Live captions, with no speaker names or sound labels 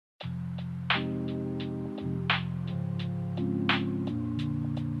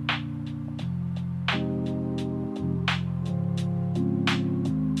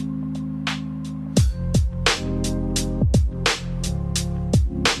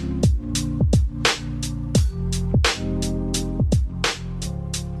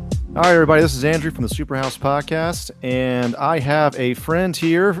Hi, everybody. This is Andrew from the Superhouse Podcast, and I have a friend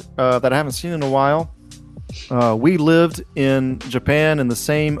here that I haven't seen in a while. We lived in Japan in the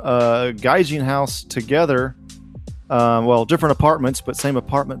same gaijin house together. Well, different apartments, but same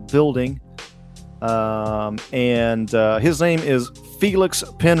apartment building. And his name is Felix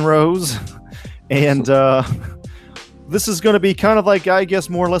Penrose. And this is going to be kind of like, I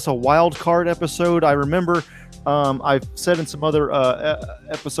guess, more or less a wild card episode. I remember I've said in some other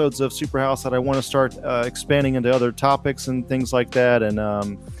episodes of Superhouse that I want to start expanding into other topics and things like that. And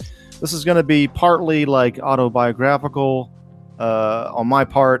this is going to be partly like autobiographical on my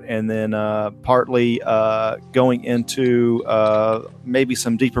part, and then partly going into maybe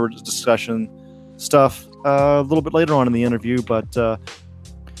some deeper discussion stuff a little bit later on in the interview. But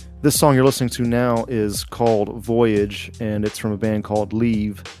this song you're listening to now is called Voyage, and it's from a band called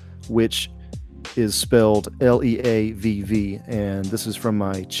Leave, which is spelled Leavv, and this is from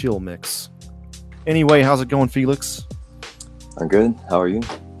my chill mix. Anyway, how's it going, Felix? I'm good. How are you?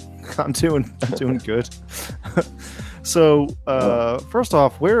 I'm doing good. So, first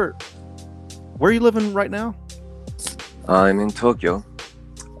off, where are you living right now? I'm in Tokyo,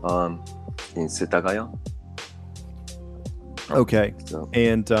 in Setagaya. Okay, So,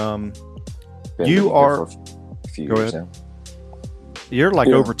 and been you living here are. for a few Go years ahead. You're like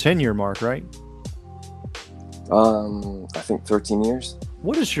Yeah. over 10-year mark, right? now. I think 13 years.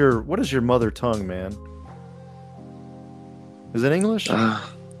 What is your mother tongue, man? Is it English? I'm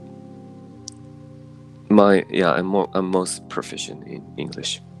most proficient in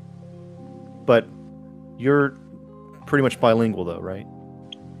English. But you're pretty much bilingual, though, right?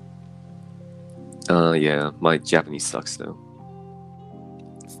 Yeah, my Japanese sucks though.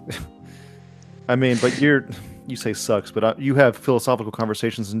 I mean, but you say sucks, but you have philosophical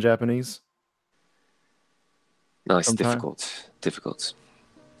conversations in Japanese? No, it's Sometime? difficult.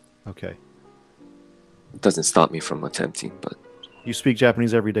 Okay. It doesn't stop me from attempting, but You speak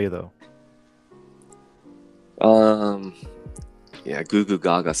Japanese every day, though. yeah, goo goo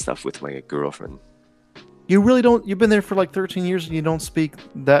gaga stuff with my girlfriend. You really don't? You've been there for like 13 years and you don't speak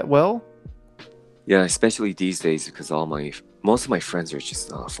that well? Yeah, especially these days because most of my friends are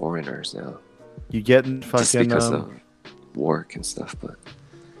just foreigners now. You getting Just fucking... because of work and stuff, but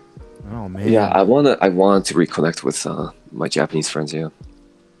Oh, man. yeah, I want to reconnect with my Japanese friends. Yeah,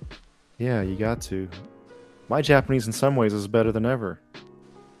 Yeah, you got to. My Japanese in some ways is better than ever.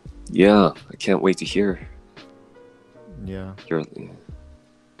 yeah, I can't wait to hear Yeah. your.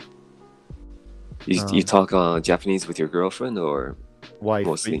 You talk Japanese with your girlfriend or? Wife.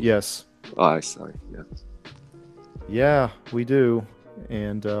 Mostly. Yes. Oh, I'm sorry. Yeah. Yeah, we do.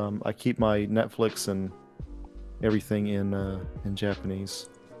 And I keep my Netflix and everything in Japanese.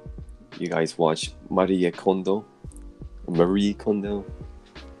 You guys watch Marie Kondo?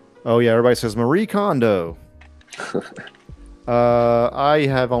 Oh, yeah, everybody says Marie Kondo. I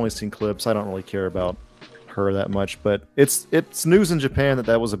have only seen clips. I don't really care about her that much, but it's news in Japan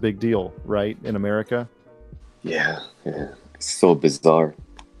that was a big deal, right? In America. Yeah. It's so bizarre.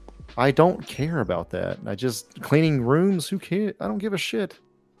 I don't care about that. I just cleaning rooms. Who cares? I don't give a shit.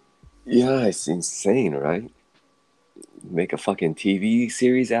 Yeah, it's insane, right? Make a fucking TV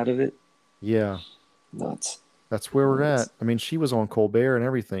series out of it? Yeah, Nuts. that's where we're at. I mean, she was on Colbert and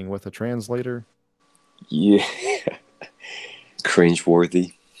everything with a translator. Yeah.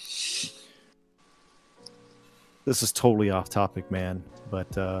 Cringe-worthy. This is totally off topic, man.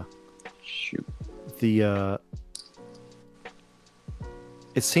 But Shoot. it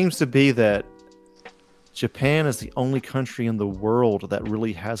seems to be that Japan is the only country in the world that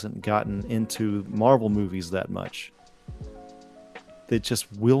really hasn't gotten into Marvel movies that much. They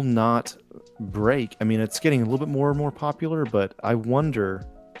just will not break. I mean, it's getting a little bit more and more popular, but I wonder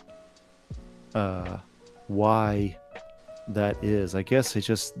why that is. I guess it's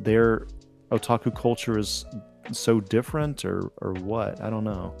just their otaku culture is so different, or what? I don't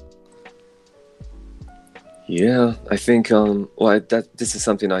know. Yeah, I think this is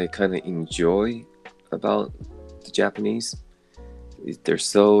something I kind of enjoy about the Japanese. They're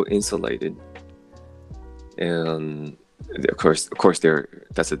so insulated, and of course,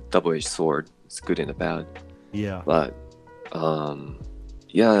 that's a double-edged sword. It's good and a bad. Yeah. But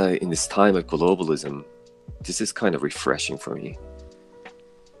yeah, in this time of globalism, this is kind of refreshing for me.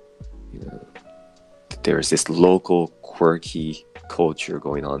 You know, there's this local quirky culture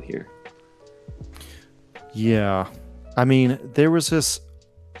going on here. Yeah. I mean, there was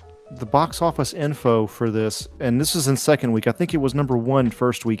the box office info for this, and this is in second week. I think it was number one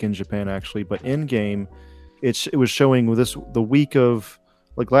first week in Japan, actually, but in game, it was showing the week of,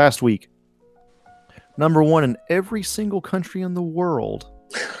 like last week, number one in every single country in the world.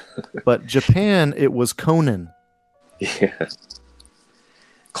 But Japan, it was Conan. Yeah.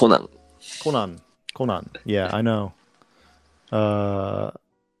 Conan. Conan. Yeah, I know.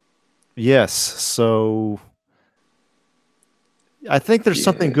 Yes. So I think there's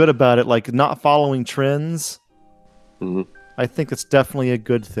something Yeah. good about it, like not following trends. Mhm. I think it's definitely a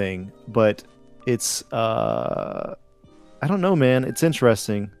good thing, but it's I don't know, man. It's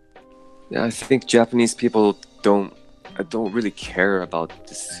interesting. Yeah, I think Japanese people don't really care about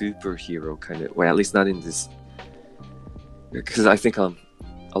the superhero kind of, well, at least not in this, because I think a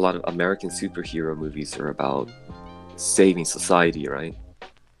lot of American superhero movies are about saving society, right?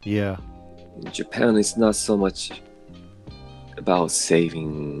 Yeah. In Japan, it's not so much about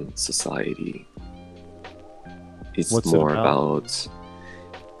saving society. It's What's it more about? about,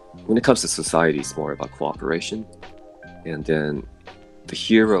 when it comes to society, it's more about cooperation. And then the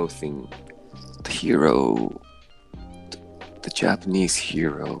hero thing, the hero, the Japanese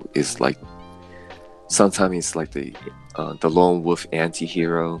hero is like, sometimes it's like the lone wolf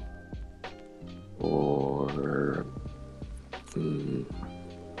anti-hero, or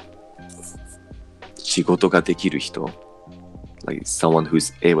仕事ができる人, like someone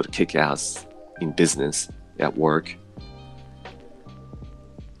who's able to kick ass in business at work.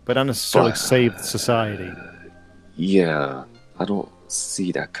 But not necessarily But- save society. Yeah, I don't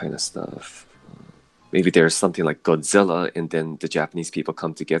see that kind of stuff. Maybe there's something like Godzilla, and then the Japanese people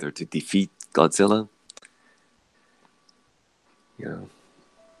come together to defeat Godzilla. Yeah.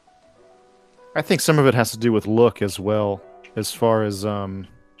 I think some of it has to do with look as well, as far as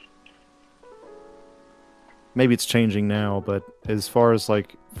maybe it's changing now, but as far as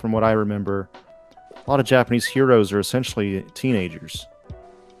like from what I remember, a lot of Japanese heroes are essentially teenagers.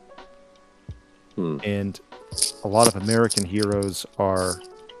 And a lot of American heroes are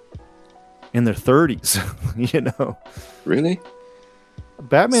in their 30s, you know. Really?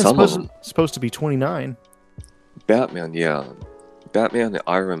 Batman's Some of them. supposed to be 29. Batman, yeah. Batman and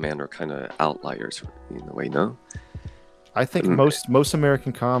Iron Man are kind of outliers in a way, no? I think most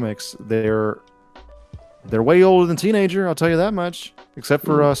American comics they're way older than teenager, I'll tell you that much, except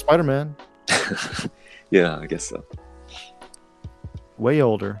for Spider-Man. Yeah, I guess so. Way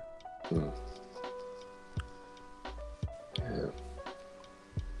older. Yeah.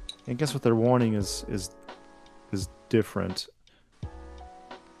 I guess what they're wanting is different.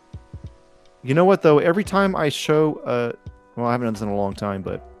 You know what though? Every time I show, well, I haven't done this in a long time,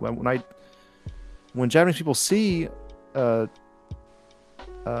 but when Japanese people see an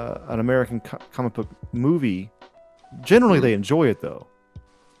American comic book movie, generally they enjoy it though.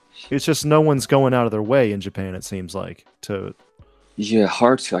 It's just no one's going out of their way in Japan. It seems like to. Yeah,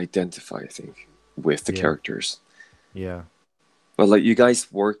 hard to identify, I think, with the Yeah. characters. Yeah. But like you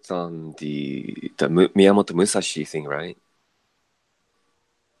guys worked on the Miyamoto Musashi thing, right?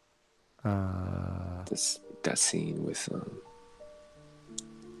 That scene with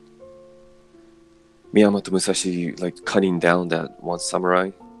Miyamoto Musashi like cutting down that one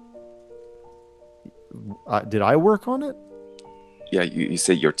samurai. Did I work on it? Yeah, you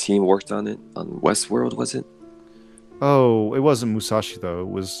said your team worked on it on Westworld, was it? Oh, it wasn't Musashi though. It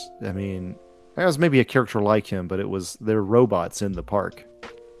was, I mean, it was maybe a character like him, but they're robots in the park.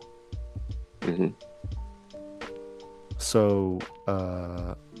 Mm-hmm. So,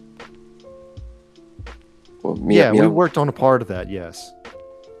 Well, we worked on a part of that. Yes.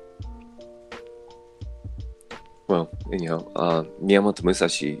 Well, anyhow, Miyamoto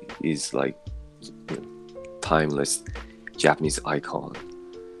Musashi is like timeless Japanese icon,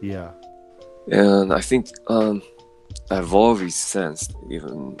 Yeah. and I think I've always sensed,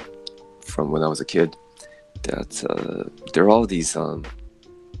 even from when I was a kid, that there are all these.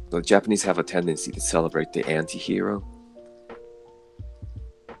 The Japanese have a tendency to celebrate the anti-hero,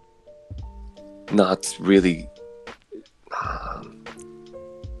 not really.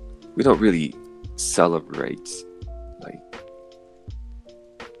 We don't really celebrate like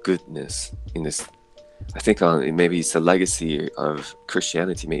goodness in this. I think maybe it's a legacy of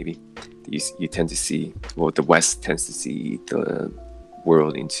Christianity. Maybe you tend to see, well, the West tends to see the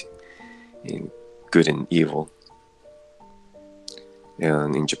world in good and evil,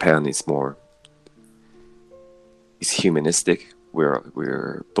 and in Japan it's humanistic.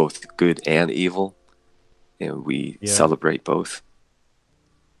 We're both good and evil, and we celebrate both.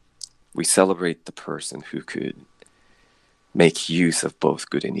 We celebrate the person who could make use of both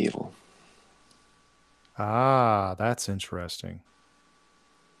good and evil. Ah, that's interesting.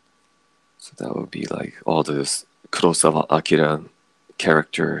 So that would be like all those Kurosawa Akira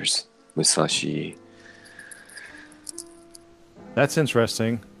characters, Musashi. That's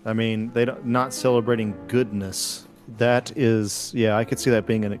interesting. I mean, they don't not celebrating goodness. That is, yeah, I could see that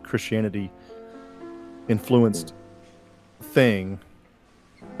being a Christianity influenced thing.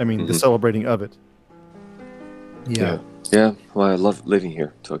 I mean, the Mhm. celebrating of it. Yeah, Yeah. Well, I love living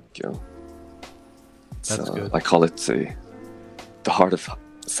here, Tokyo. that's good. I call it the heart of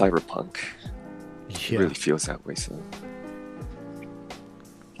cyberpunk. It Yeah. really feels that way. So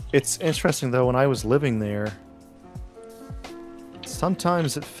It's interesting though, when I was living there,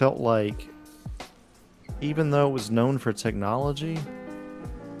 sometimes it felt like, even though it was known for technology,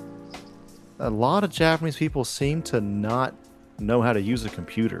 a lot of Japanese people seem to not know how to use a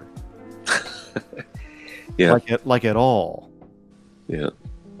computer. yeah, Like at all. yeah.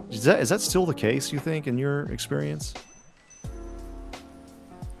 Is that still the case, you think, in your experience?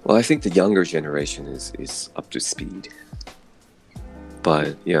 Well, I think the younger generation is up to speed,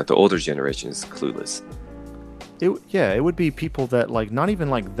 but yeah, the older generation is clueless. It would be people that, like, not even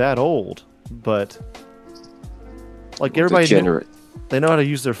like that old, but like everybody they know how to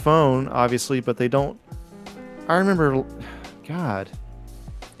use their phone, obviously, but they don't. I remember, God,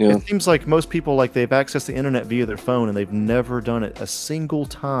 Yeah, it seems like most people, like, they've accessed the internet via their phone and they've never done it a single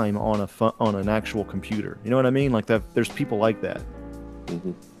time on on an actual computer. You know what I mean? Like that. There's people like that. hmm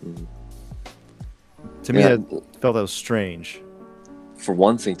hmm To me, yeah. that felt that was strange. For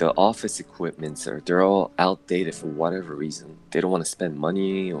one thing, the office equipments they're all outdated for whatever reason. They don't want to spend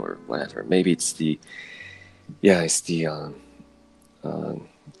money or whatever. Maybe it's uh,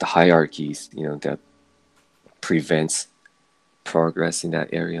 the hierarchies, that prevents progress in that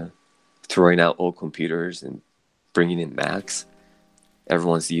area. Throwing out old computers and bringing in Macs.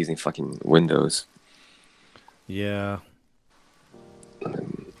 Everyone's using fucking Windows. Yeah.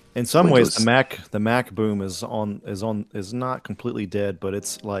 Um, In some ways, Windows. the Mac boom is not completely dead, but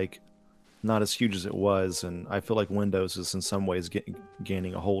it's like not as huge as it was, and I feel like Windows is in some ways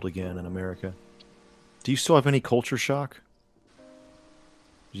gaining a hold again in America. Do you still have any culture shock?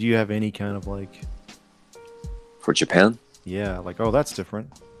 Do you have any kind of like, For Japan? yeah, like, oh, that's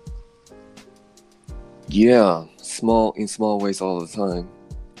different? Yeah, in small ways all the time.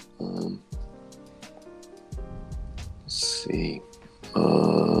 Um, let's see.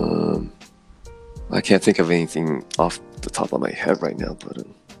 Um, I can't think of anything off the top of my head right now, but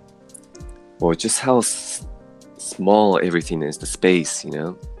well, just how small everything is, the space,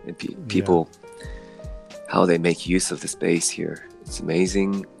 and people, how they make use of the space here. It's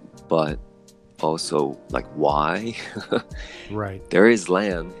amazing, but also, like, why? Right. There is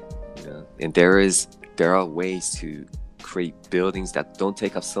land, and there are ways to create buildings that don't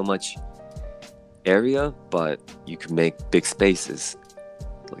take up so much area, but you can make big spaces.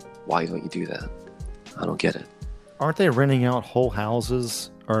 Like, why don't you do that? I don't get it. Aren't they renting out whole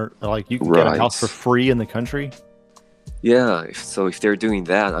houses, or like you can get a house for Right. free in the country? Yeah, so if they're doing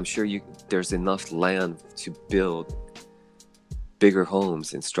that, I'm sure there's enough land to build bigger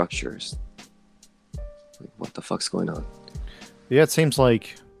homes and structures. Like, what the fuck's going on? Yeah, it seems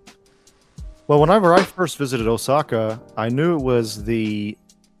like. Well, whenever I first visited Osaka, I knew it was the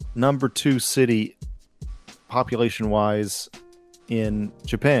number 2 city population-wise in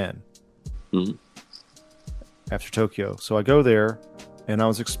Japan Mhm. after Tokyo. So I go there, and I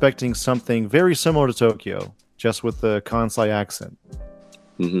was expecting something very similar to Tokyo, just with the Kansai accent.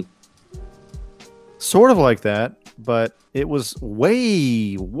 Mhm. Sort of like that, but it was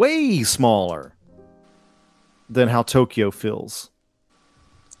way, way smaller than how Tokyo feels.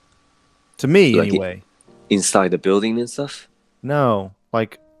 To me, Like anyway. inside the building and stuff, No,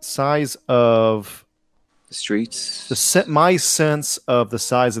 like size of the streets, my sense of the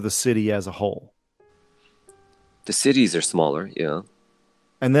size of the city as a whole. the cities are smaller. Yeah.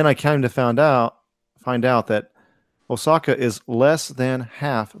 And then I kind of find out that Osaka is less than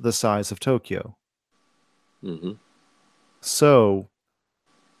half the size of Tokyo. hmm So,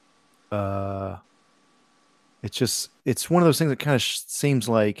 it's one of those things that kind of seems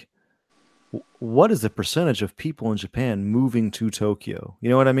like, what is the percentage of people in Japan moving to Tokyo? You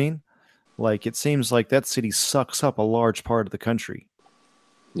know what I mean? Like, it seems like that city sucks up a large part of the country.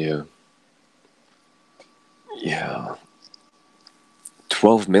 Yeah. Yeah.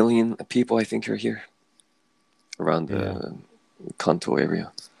 12 million people, I think, are here around the Kanto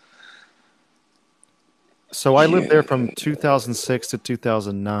area. So I lived there Yeah. from 2006 to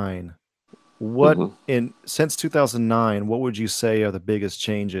 2009. Mhm. Since 2009, what would you say are the biggest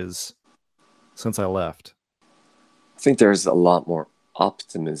changes since I left? I think there's a lot more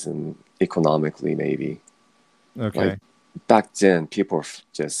optimism economically, maybe. Okay. Like, back then, people were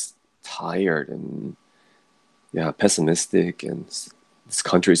just tired and, yeah, pessimistic, and this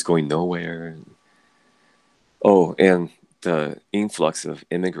country is going nowhere. And the influx of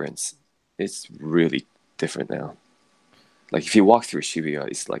immigrants, it's really different now. Like if you walk through Shibuya,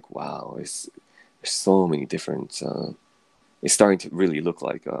 it's like wow, there's so many different. It's starting to really look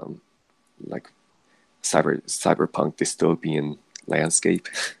like cyberpunk dystopian landscape.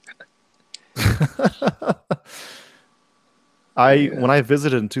 I Yeah. when I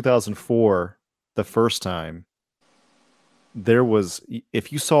visited in 2004 the first time, there was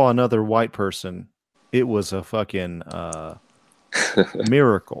if you saw another white person, it was a fucking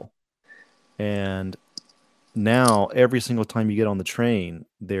miracle. And now every single time you get on the train,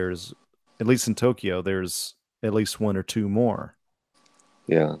 there's at least in Tokyo, there's at least one or two more.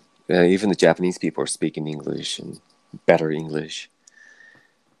 Yeah. Yeah, even the Japanese people are speaking English and better English.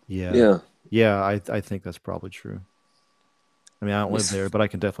 Yeah. Yeah. Yeah, I think that's probably true. I mean, I don't live It's, there, but I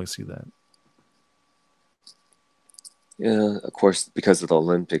can definitely see that. yeah, of course, because of the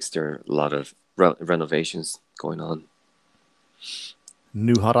Olympics, there are a lot of renovations going on.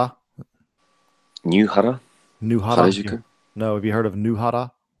 Nuhara? New Hara? Nuhara? Harajuku? No, have you heard of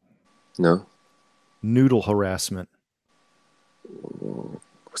Nuhara? No? Noodle harassment.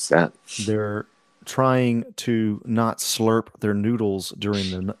 What's that? They're trying to not slurp their noodles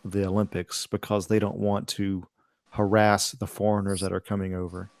during the Olympics because they don't want to harass the foreigners that are coming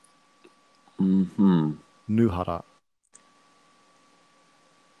over. Hmm. Nuhara.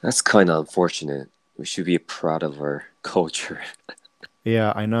 That's kind of unfortunate. We should be proud of our culture.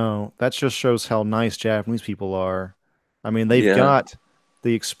 Yeah, I know. That just shows how nice Japanese people are. I mean, they've Yeah. got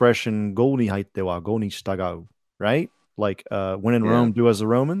the expression "go ni haite wa go ni shitagau," right? Like, when in Yeah. Rome, do as the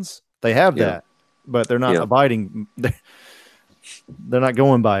Romans. They have Yeah. that, but they're not Yeah. abiding. They're not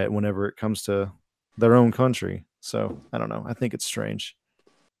going by it whenever it comes to their own country. So I don't know. I think it's strange.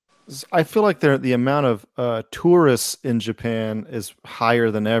 I feel like the amount of tourists in Japan is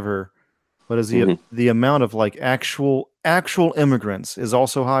higher than ever, but is Hmm. the amount of like actual immigrants is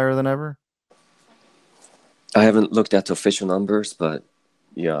also higher than ever? I haven't looked at the official numbers, but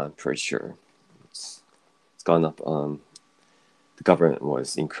yeah, I'm pretty sure it's gone up. The government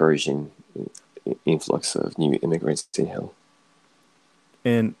was encouraging influx of new immigrants in Hill.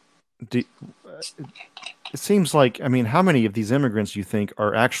 And do, it seems like, I mean, how many of these immigrants do you think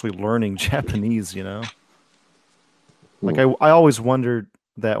are actually learning Japanese, you know? Like Hmm. I always wondered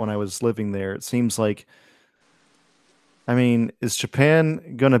that when I was living there. It seems like, I mean, is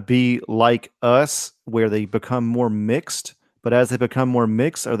Japan going to be like us where they become more mixed? But as they become more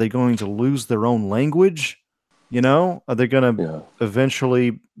mixed, are they going to lose their own language? You know, are they going to Yeah,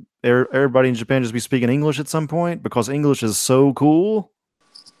 eventually everybody in Japan just be speaking English at some point because English is so cool?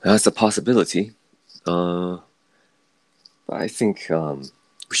 that's a possibility. Uh, but I think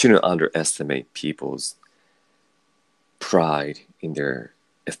we shouldn't underestimate people's pride in their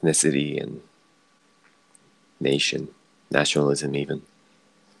ethnicity and nation, nationalism, even.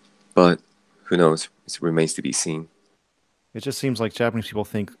 But who knows? It remains to be seen. It just seems like Japanese people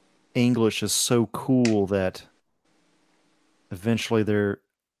think English is so cool that eventually they're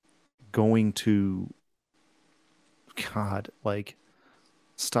going to, God, like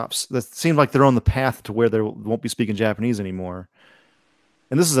stops. That seems like they're on the path to where they won't be speaking Japanese anymore.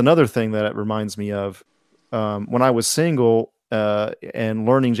 And this is another thing that it reminds me of when I was single and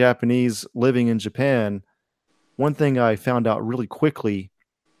learning Japanese, living in Japan. One thing I found out really quickly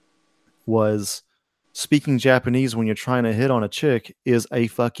was speaking Japanese when you're trying to hit on a chick is a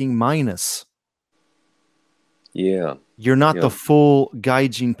fucking minus. Yeah, You're not the yeah. full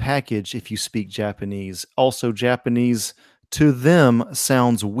gaijin package if you speak Japanese. Also, Japanese to them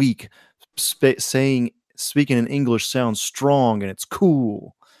sounds weak. Speaking in English sounds strong and it's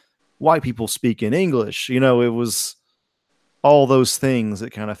cool. White people speak in English. You know, it was all those things.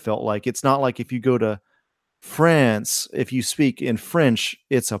 It kind of felt like it's not like if you go to France, if you speak in French,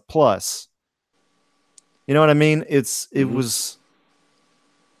 it's a plus. You know what I mean? It Hmm. was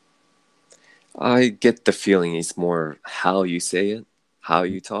I get the feeling it's more how you say it, how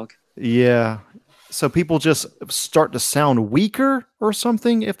you talk. yeah. So people just start to sound weaker or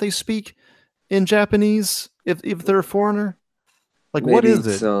something if they speak in Japanese if they're a foreigner? Like what Maybe is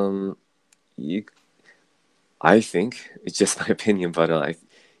it's it? you. I think it's just my opinion, but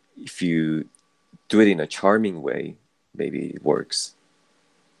if you do it in a charming way, maybe it works.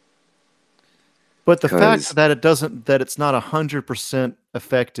 But the fact Because that it's not 100%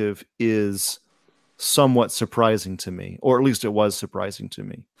 effective is somewhat surprising to me, or at least it was surprising to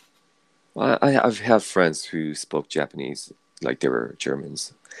me. I've had friends who spoke Japanese like they were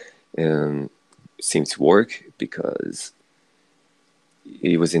Germans, and it seemed to work because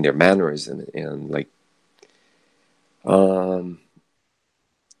it was in their mannerism and like um,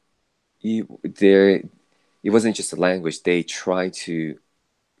 there it wasn't just a language. They tried to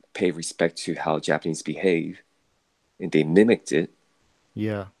pay respect to how Japanese behave, and they mimicked it,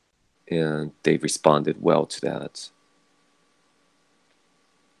 Yeah. and they responded well to that.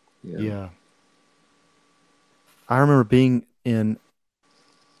 Yeah. Yeah. I remember being in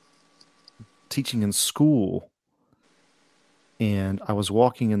teaching in school, and I was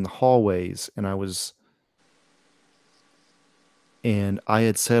walking in the hallways, and I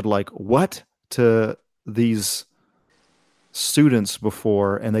had said like what to these students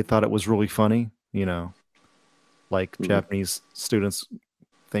before, and they thought it was really funny, like Mhm. Japanese students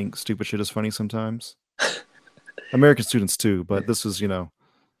think stupid shit is funny sometimes. American students too, but this is,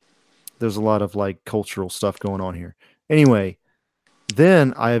 there's a lot of like cultural stuff going on here. Anyway,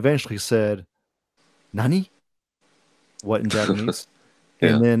 then I eventually said, Nani? What in Japanese?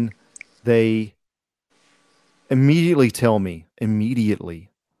 Yeah. And then they immediately tell me,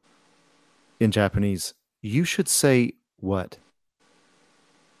 in Japanese, you should say what?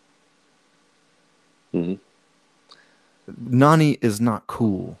 Hmm. Nani is not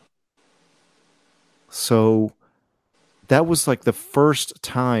cool. So that was like the first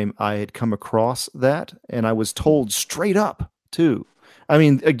time I had come across that, and I was told straight up too. I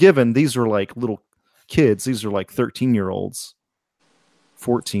mean, given these are like little kids, these are like 13-year-olds,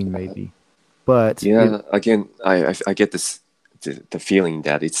 14 maybe. But Yeah. Again, I get the feeling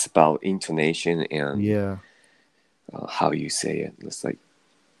that it's about intonation and yeah, how you say it. It's like,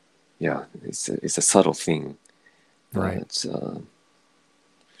 yeah, it's a subtle thing, right, but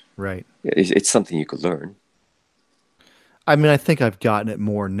right. it's something you could learn. I mean, I think I've gotten it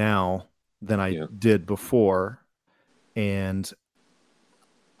more now than I Yeah. did before, and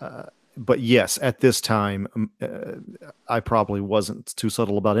uh, but yes, at this time, I probably wasn't too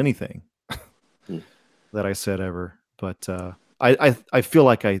subtle about anything Mm. that I said ever. But I feel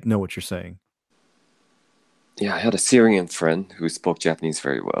like I know what you're saying. Yeah, I had a Syrian friend who spoke Japanese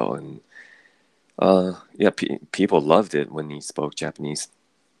very well, and yeah, people loved it when he spoke Japanese.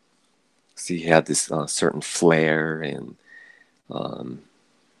 See, he had this certain flair, and um,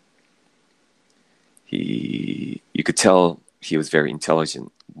 you could tell he was very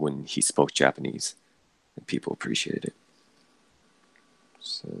intelligent when he spoke Japanese, and people appreciated it.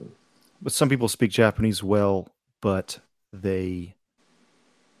 So But some people speak Japanese well, but they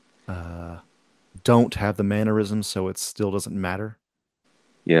uh, don't have the mannerisms, so it still doesn't matter.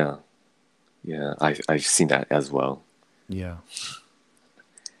 yeah, yeah, I've seen that as well. Yeah,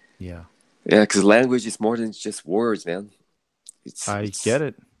 yeah, Yeah, because language is more than just words, man. I get It's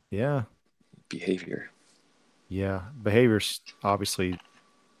it. Yeah, behavior. yeah. Behavior's obviously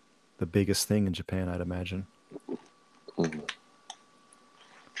the biggest thing in Japan, I'd imagine. Mhm.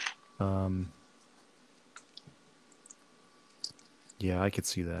 Um, yeah, I could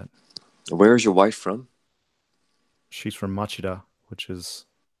see that. Where is your wife from? She's from Machida, which is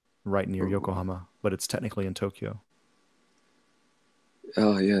right near Yokohama, but it's technically in Tokyo.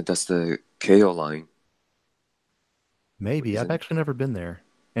 Oh yeah, that's the KO line, Maybe. I've isn't it? actually never been there.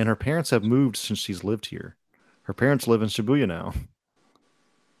 And her parents have moved since she's lived here. Her parents live in Shibuya now.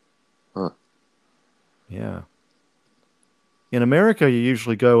 Huh. Yeah. In America, you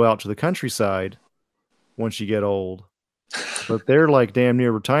usually go out to the countryside once you get old, but they're like damn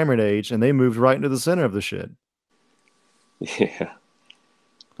near retirement age and they moved right into the center of the shit. Yeah.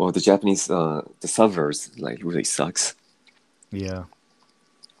 Well, the Japanese, the suburbs, like really sucks. Yeah.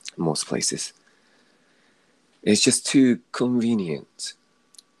 In most places, it's just too convenient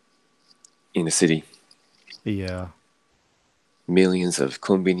in the city. Yeah. Millions of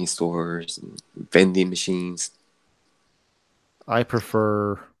convenience stores and vending machines. I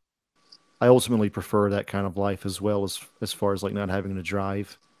prefer I ultimately prefer that kind of life as well as far as like not having to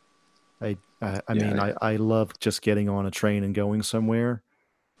drive. I mean Yeah, I love just getting on a train and going somewhere.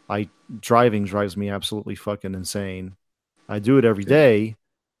 I Driving drives me absolutely fucking insane. I do it every yeah. day,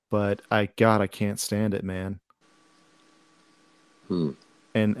 but I can't stand it, man. Hmm.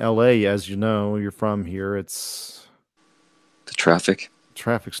 And LA, as you know, you're from here, it's The traffic.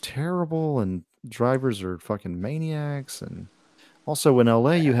 traffic's terrible and drivers are fucking maniacs. And also in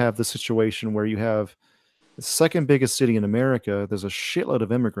LA you have the situation where you have the second biggest city in America, there's a shitload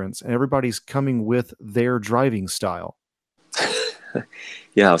of immigrants and everybody's coming with their driving style.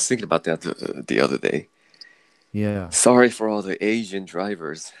 Yeah, I was thinking about that the other day. Yeah. Sorry for all the Asian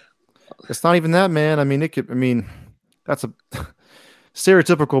drivers. It's not even that, man. I mean, that's a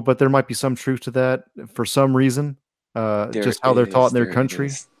stereotypical, but there might be some truth to that for some reason. There Just how they're taught in is, their there country.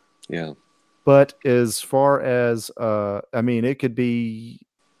 is. Yeah, But as far as I mean, it could be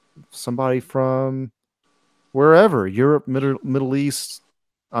somebody from wherever, Europe, Middle East.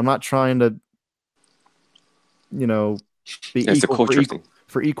 I'm not trying to, you know, be it's a equal culture thing.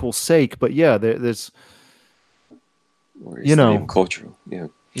 for equal sake, but yeah, there's or You it's not even know, cultural. Yeah.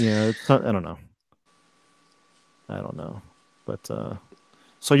 yeah, it's not, I don't know. I don't know. But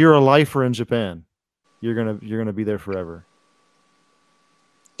so you're a lifer in Japan. You're gonna be there forever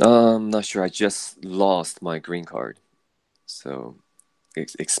Not sure. I just lost my green card, so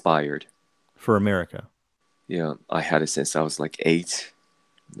it's expired. for America. Yeah, I had it since I was like 8.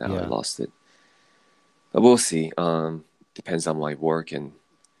 Now I Yeah. lost it. But we'll see. Depends on my work and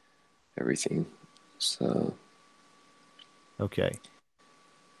everything. So Okay.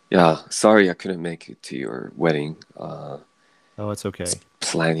 yeah, sorry I couldn't make it to your wedding. Oh, it's Was okay.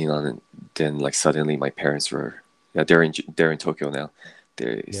 planning on it. Then like suddenly my parents were, yeah, they're in Tokyo now.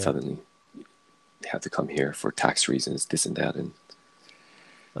 They Yeah. suddenly had to come here for tax reasons, this and that, and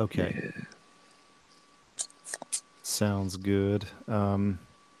Okay. yeah. Sounds good.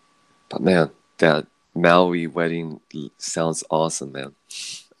 But man, that Maui wedding sounds awesome, man.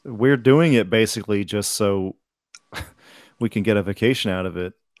 We're doing it basically just so we can get a vacation out of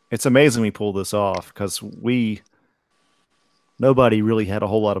it. It's amazing we pulled this off because nobody really had a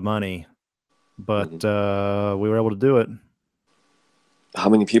whole lot of money, but Hmm. we were able to do it. How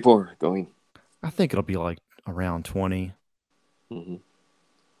many people are going? I think it'll be like around 20, Hmm.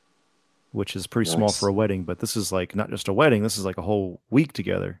 which is pretty small for Nice. a wedding, but this is like not just a wedding, this is like a whole week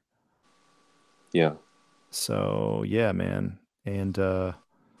together. Yeah. So, yeah, man. And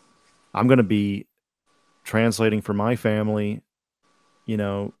I'm going to be translating for my family,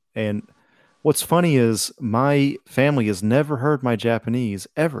 and what's funny is my family has never heard my Japanese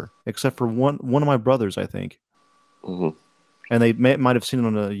ever, except for one of my brothers, I think. Hmm. And they might have seen it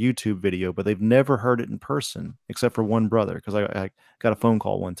on a YouTube video, but they've never heard it in person, except for one brother, because I got a phone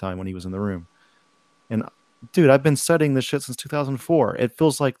call one time when he was in the room. And dude, I've been studying this shit since 2004. It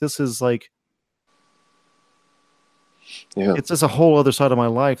feels like this is like Yeah. it's just a whole other side of my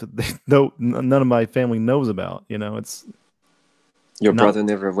life that none of my family knows about. It's Your not. brother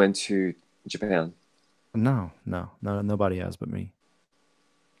never went to Japan. No, nobody has but me.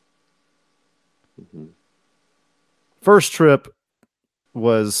 Hmm. First trip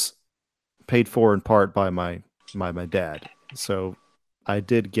was paid for in part by my dad. So I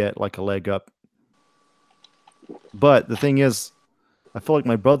did get like a leg up. But the thing is, I feel like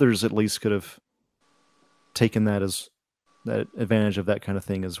my brothers at least could have taken that advantage of that kind of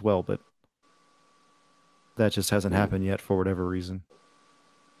thing as well, but that just hasn't Hmm. happened yet for whatever reason.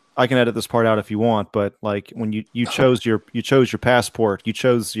 I can edit this part out if you want, but like when you chose your passport, you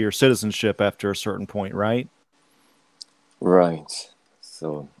chose your citizenship after a certain point, right? Right.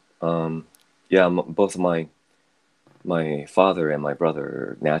 So, yeah, both my father and my brother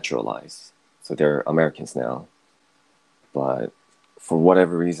are naturalized, so they're Americans now. But for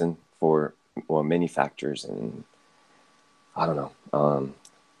whatever reason, for well, many factors, and I don't know,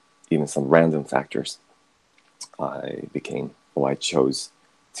 even some random factors, I chose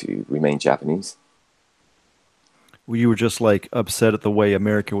to remain Japanese. You were just like upset at the way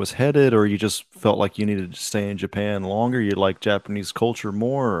America was headed, or you just felt like you needed to stay in Japan longer? You like Japanese culture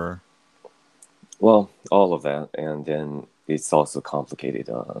more, or Well, all of that, and then it's also complicated.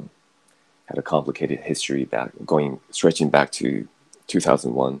 Had a complicated history back going stretching back to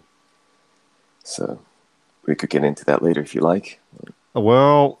 2001. So we could get into that later if you like.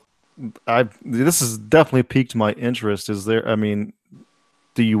 well, I this has definitely piqued my interest. Is there? I mean,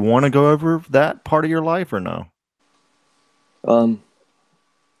 do you want to go over that part of your life or no? Um,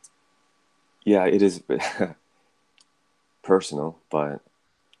 yeah, it is personal, but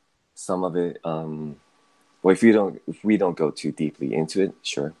some of it, well, if we don't go too deeply into it,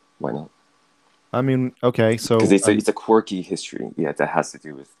 sure, why not? I mean, okay, Because so it's a quirky history, yeah, that has to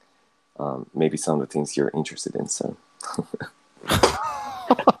do with maybe some of the things you're interested in. So,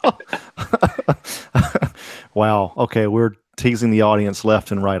 wow. Okay, we're teasing the audience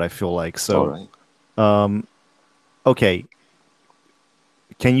left and right, I feel like. all So, right. um, okay,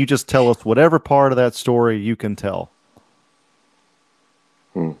 can you just tell us whatever part of that story you can tell?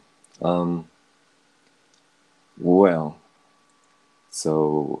 Hmm. Um, well,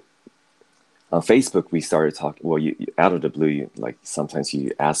 so on Facebook we started talking. Well, out of the blue, like sometimes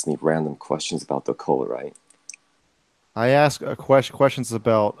you ask me random questions about the cola, right? I ask questions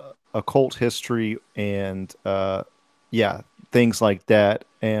about occult history and yeah, things like that.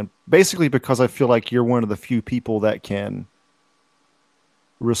 And basically because I feel like you're one of the few people that can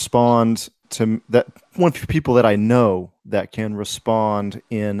respond to that one of the people that I know that can respond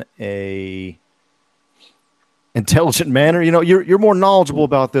in a intelligent manner. You're more knowledgeable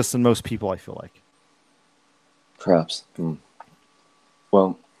Hmm. about this than most people, I feel like. Perhaps.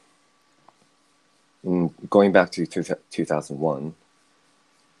 Well, going back to 2001,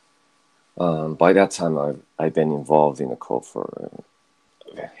 By that time, I've been involved in a cult for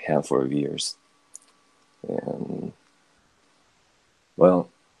a handful of years, and well,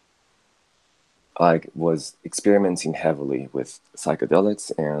 I was experimenting heavily with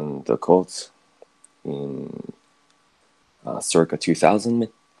psychedelics and the cults in circa 2000,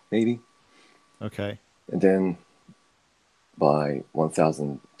 maybe, Okay. and then by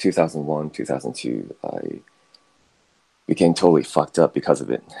 2001, 2002, I became totally fucked up because of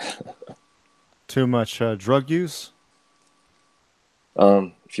it. Too much drug use?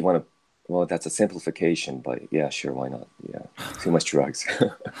 If you want to, well, that's a simplification, but yeah, sure, why not? Yeah, too much drugs.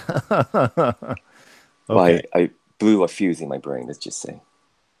 Well, Okay. I blew a fuse in my brain, let's just say.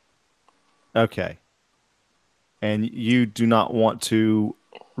 Okay. And you do not want to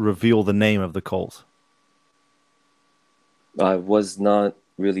reveal the name of the cult. I was not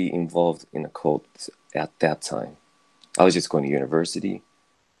really involved in a cult at that time. I was just going to university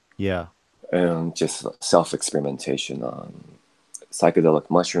Yeah. and just self experimentation on psychedelic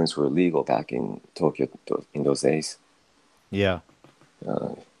mushrooms were legal back in Tokyo in those days. Yeah.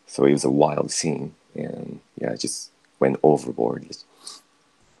 So it was a wild scene. And yeah, I just went overboard.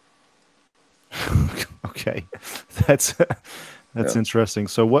 Okay. That's that's Yeah. interesting.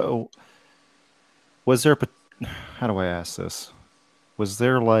 So what was there how do I ask this? Was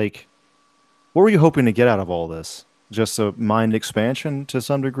there like what were you hoping to get out of all this? Just a mind expansion to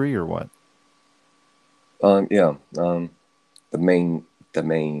some degree or what? Yeah. The main, the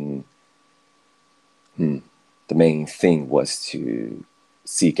main, hmm, the main thing was to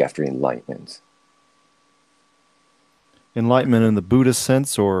seek after enlightenment. Enlightenment in the Buddhist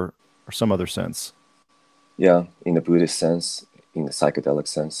sense or some other sense? Yeah, in the Buddhist sense, in the psychedelic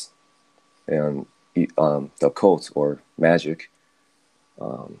sense, and the occult or magic,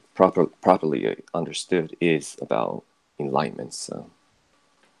 properly understood, is about enlightenment. So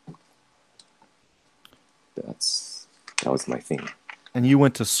that's that was my thing. And you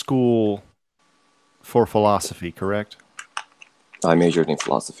went to school for philosophy, correct? I majored in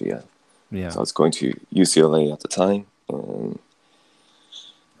philosophy, yeah. Yeah. So I was going to UCLA at the time. And,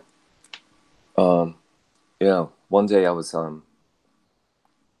 yeah, one day I was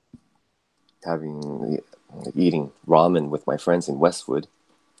having eating ramen with my friends in Westwood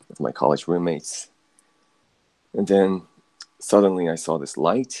with my college roommates, and then suddenly I saw this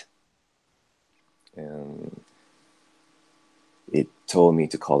light, and it told me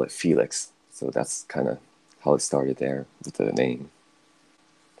to call it Felix. So that's kind of how it started there with the name.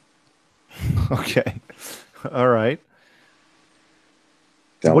 Okay. All right.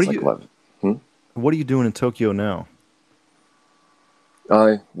 That What was are like you 11. Hmm? what are you doing in Tokyo now?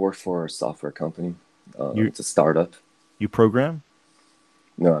 I work for a software company. You It's a startup. you program?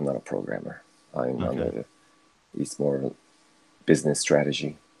 No, I'm not a programmer. I'm on Okay. the It's more of a business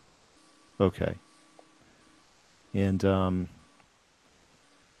strategy. Okay. And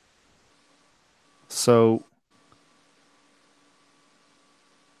so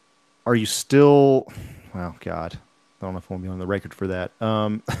are you still well, God. I don't know if I want to be on the record for that.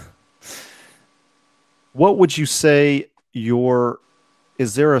 What would you say your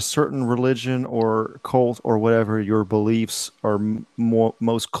is there a certain religion or cult or whatever your beliefs are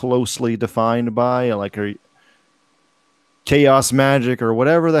most closely defined by? Like, are chaos magic or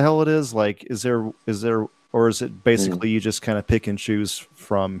whatever the hell it is? Like, is there, or is it Mm. basically you just kind of pick and choose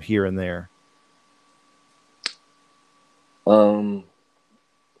from here and there? Um,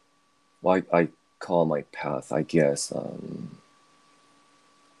 well, I call my path, I guess.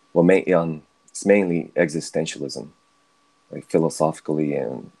 Well, it's mainly existentialism, like philosophically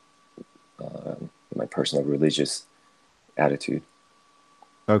and uh, my personal religious attitude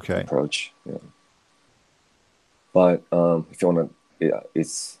Okay. approach. Yeah. But if you want to, yeah,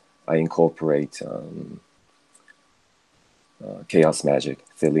 it's I incorporate chaos magic,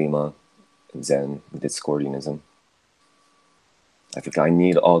 Thelema, Zen, Discordianism. I think I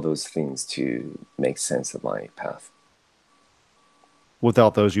need all those things to make sense of my path.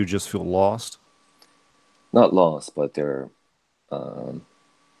 Without those, you just feel lost. Not lost, but they're um,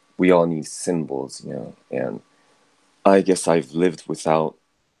 we all need symbols, you know. And I guess I've lived without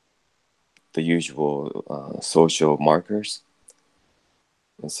the usual social markers,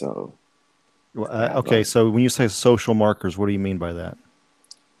 and so Well, I have okay. a So when you say social markers, what do you mean by that?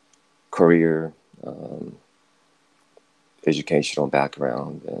 career, um, educational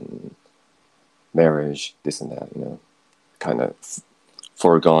background, and marriage, this and that. You know, kind of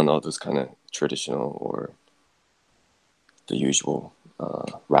foregone all those kind of traditional or the usual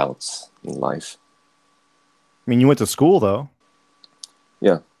routes in life. I mean, you went to school though.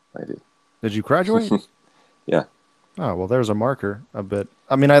 Yeah, I did. Did you graduate? Yeah. Oh well, there's a marker a bit.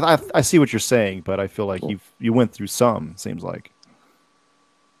 I mean, I see what you're saying, but I feel like Yeah, you went through some. Seems like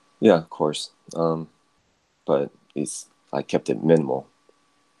yeah, of course. But it's I kept it minimal.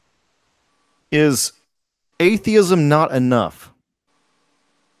 is atheism not enough?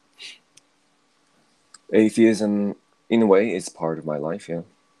 Atheism, in a way, is part of my life. Yeah,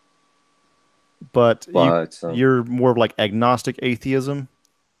 But but you're more of like agnostic atheism.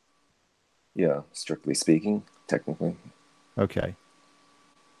 yeah, strictly speaking, technically, Okay,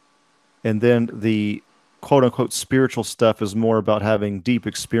 and then the quote unquote spiritual stuff is more about having deep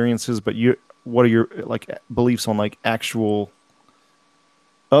experiences. But you, what are your like beliefs on like actual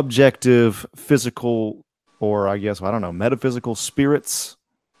objective physical, or I guess I don't know, metaphysical spirits,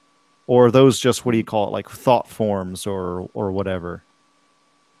 or are those just what do you call it, like thought forms or whatever?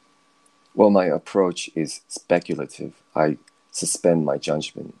 well, my approach is speculative. I suspend my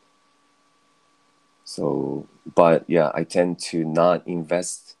judgment. So, but yeah, I tend to not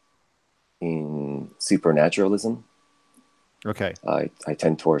invest in supernaturalism. Okay, I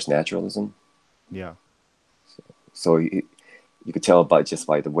tend towards naturalism. yeah, So you could tell by just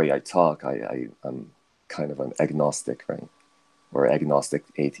by the way I talk, I'm kind of an agnostic, right? Or agnostic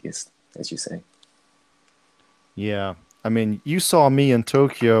atheist, as you say. yeah. I mean, you saw me in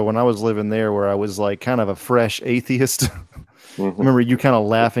Tokyo when I was living there, where I was like kind of a fresh atheist. I Hmm. remember you kind of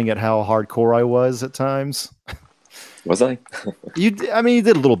laughing at how hardcore I was at times. Was I? I mean, you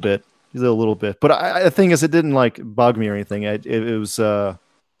did a little bit. You did a little bit, but the thing is, it didn't like bug me or anything. It was, I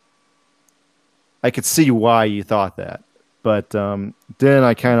could see why you thought that, but then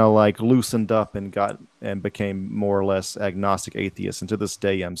I kind of like loosened up and got and became more or less agnostic atheist. And to this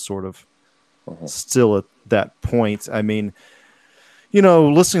day, I'm sort of Uh-huh. still at that point. I mean, you know,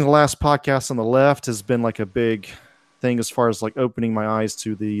 listening to the last podcast on the left has been like a big thing as far as like opening my eyes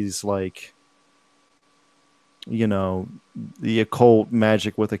to these like, you know, the occult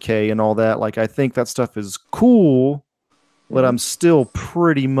magic with a K and all that. Like I think that stuff is cool, but Hmm. I'm still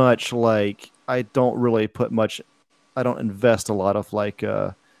pretty much like I don't really put much, I don't invest a lot of like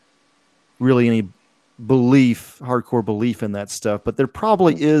really any belief, hardcore belief in that stuff, but there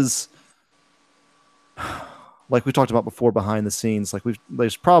probably is, like we talked about before behind the scenes, like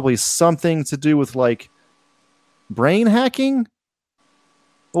there's probably something to do with like brain hacking.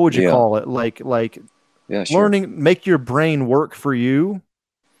 What would you Yeah, call it? Like yeah, sure. learning make your brain work for you.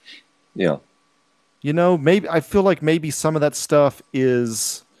 Yeah, You know, maybe I feel like maybe some of that stuff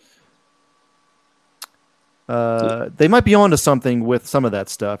is they might be onto something with some of that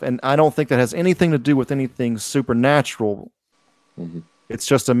stuff, and I don't think that has anything to do with anything supernatural. hmm, It's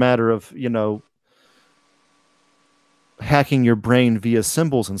just a matter of, you know, hacking your brain via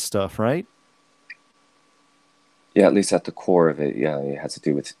symbols and stuff, right? yeah. At least at the core of it, yeah, it has to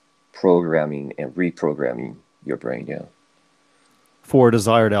do with programming and reprogramming your brain. Yeah, For a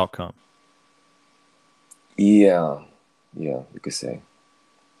desired outcome. yeah, yeah. You could say.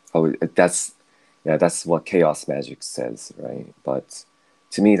 Oh, that's yeah. That's what chaos magic says, right? But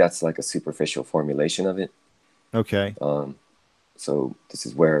to me, that's like a superficial formulation of it. Okay. Um, so this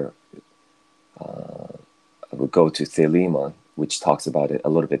is where I would go to Thelema, which talks about it a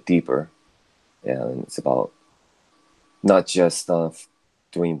little bit deeper, and it's about not just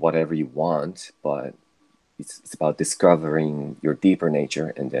doing whatever you want, but it's about discovering your deeper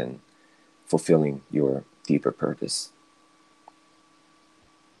nature and then fulfilling your deeper purpose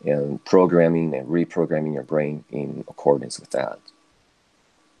and programming and reprogramming your brain in accordance with that.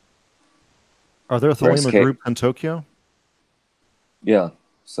 Are there Whereas Thelema groups in Tokyo? yeah,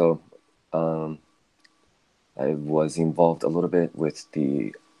 so um, I was involved a little bit with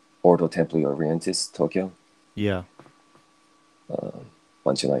the Ordo Templi Orientis Tokyo. Yeah.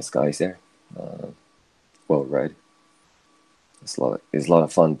 Bunch of nice guys there, well read. It's a lot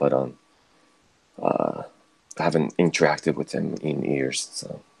of fun, but I haven't interacted with them in years.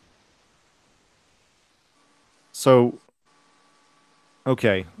 So So,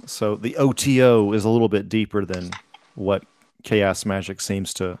 okay. So the OTO is a little bit deeper than what chaos magic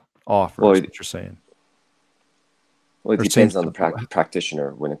seems to offer, well, is it, what you're saying. well, it Or seems depends on to. the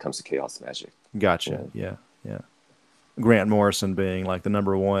practitioner when it comes to chaos magic. Gotcha. Yeah. Yeah. Yeah. Grant Morrison being like the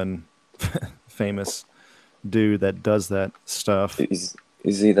number one famous dude that does that stuff.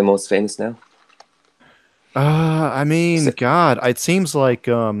 Is he the most famous now? I mean, So, God, it seems like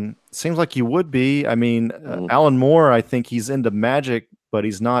you would be. I mean, mhm. Alan Moore, I think he's into magic, but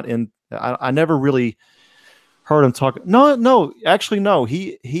he's not in. I never really heard him talk. No, no, actually, no.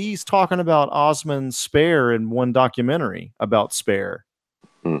 He's talking about Osmond Spare in one documentary about Spare.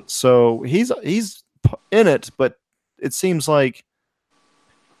 Mm. So he's in it, but it seems like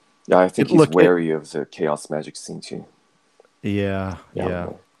Yeah, I think he's look, it, wary of the chaos magic scene too. yeah, yeah,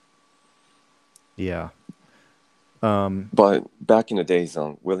 Yeah. yeah. But back in the days,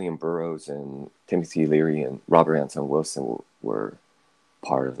 William Burroughs and Timothy Leary and Robert Anton Wilson were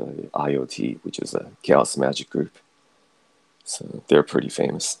part of the IoT, which is a chaos magic group. So they're pretty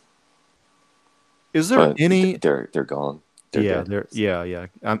famous. Is there But any? they're gone. They're Yeah, dead. there. Yeah, yeah,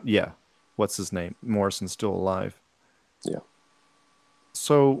 yeah. What's his name? Morrison's still alive. Yeah.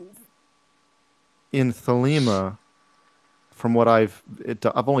 So in Thelema, from what I've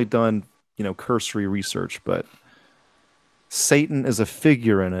only done cursory research, but Satan is a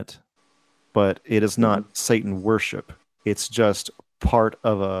figure in it, but it is Hmm. not Satan worship. It's just part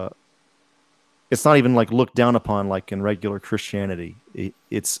of a. It's not even like looked down upon like in regular Christianity.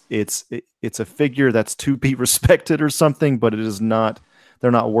 It's a figure that's to be respected or something, but it is not.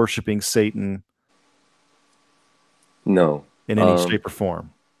 They're not worshiping Satan No. in any shape or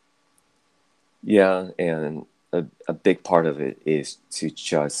form. Yeah, and a big part of it is to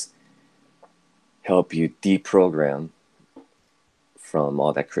just help you deprogram from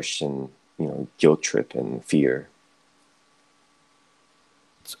all that Christian, guilt trip and fear.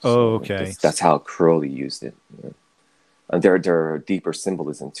 Oh, So okay. that's how Crowley used it. And there are deeper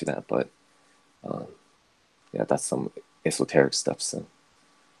symbolism to that, but yeah, that's some esoteric stuff. So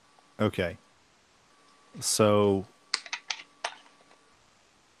Okay. So,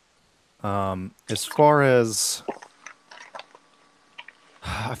 as far as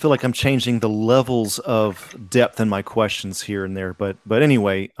I feel like I'm changing the levels of depth in my questions here and there, but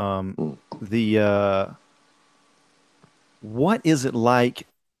anyway, mm. the what is it like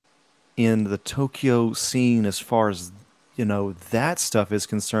in the Tokyo scene as far as that stuff is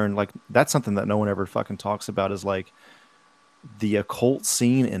concerned? Like that's something that no one ever fucking talks about is like the occult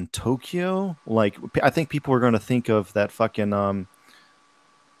scene in Tokyo. Like I think people are going to think of that fucking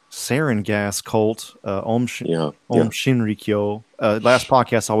sarin gas cult, Yeah, Om yeah. Shinrikyo. Last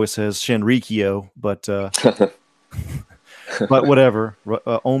podcast always says Shinrikyo, but whatever.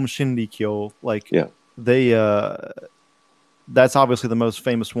 Om Shinrikyo, like Yeah. they, that's obviously the most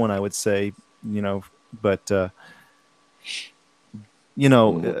famous one, I would say. But you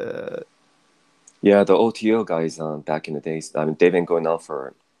know, Hmm. Yeah, the OTO guys back in the days, I mean, they've been going on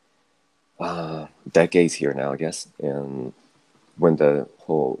for decades here now, I guess. And when the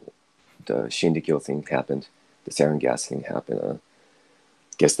Shindigyo thing happened, the sarin gas thing happened, I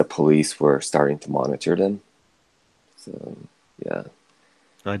guess the police were starting to monitor them. So, yeah,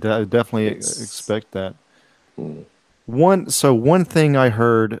 I definitely it's. expect that. Mm, One thing I've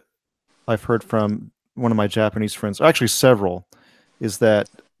heard from one of my Japanese friends, actually several, is that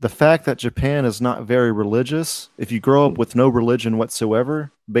the fact that Japan is not very religious, if you grow up mm, with no religion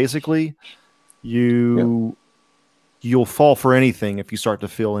whatsoever, basically, yeah. you'll fall for anything if you start to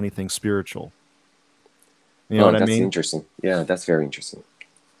feel anything spiritual. You know Oh, what I that's mean? interesting. Yeah, that's very interesting.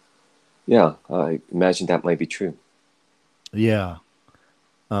 Yeah, I imagine that might be true. Yeah.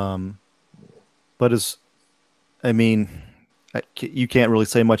 Um, but as I mean, you can't really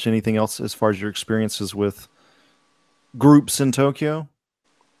say much anything else as far as your experiences with groups in Tokyo.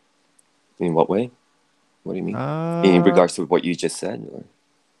 In what way? What do you mean? In Uh, regards to what you just said? Or?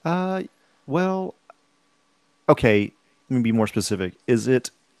 uh, well, okay. Let me be more specific. Is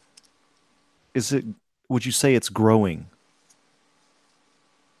it? Would you say it's growing?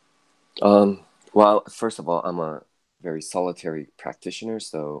 Um, well, first of all, I'm a very solitary practitioner,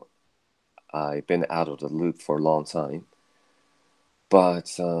 so I've been out of the loop for a long time. But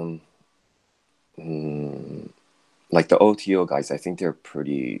mm, like the OTO guys, I think they're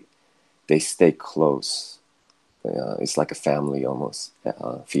pretty. They stay close. It's like a family almost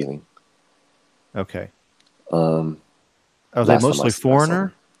feeling. Okay. Um, Are they last time mostly I saw them,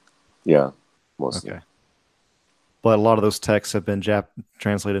 foreigner? yeah, mostly. Okay. But a lot of those texts have been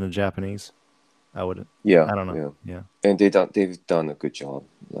translated into Japanese. I would. Yeah, I don't know. yeah, Yeah. and they've done a good job.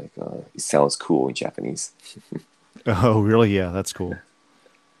 Like it sounds cool in Japanese. Oh, really? Yeah, that's cool.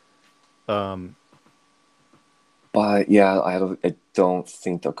 Um, But yeah, I don't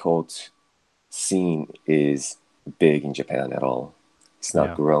think the cult scene is big in Japan at all. It's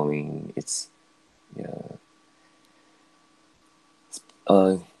not yeah. growing. It's yeah.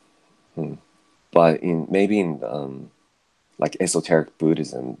 Uh, hmm. But in maybe in like esoteric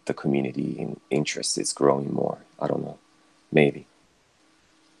Buddhism, the community in interest is growing more. I don't know. Maybe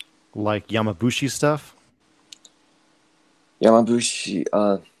Like Yamabushi stuff. Yamabushi.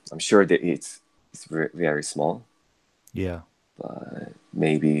 I'm sure that it's very small, Yeah. but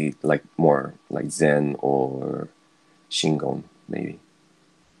maybe like more like Zen or Shingon, maybe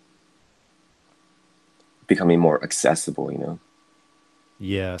becoming more accessible.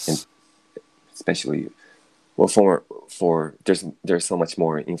 and Yes. especially well for there's so much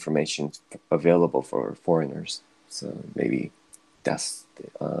more information available for foreigners. So maybe that's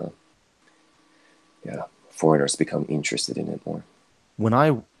yeah, foreigners become interested in it more. When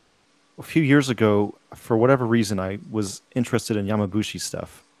a few years ago, for whatever reason, I was interested in Yamabushi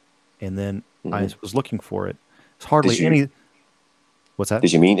stuff, and then I Hmm. was looking for it. It's Did hardly you any. What's that?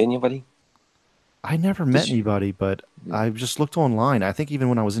 did you meet anybody? I never met Did you? anybody, but I just looked online. I think even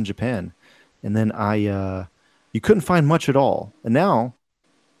when I was in Japan, and then you couldn't find much at all. And now,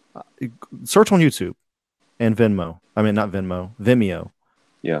 uh, search on YouTube and Venmo. I mean, not Venmo, Vimeo.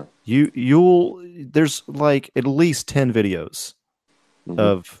 Yeah. You'll there's like at least 10 videos Hmm.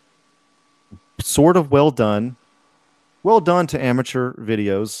 of sort of well done to amateur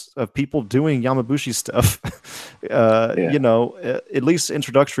videos of people doing Yamabushi stuff. Yeah. At least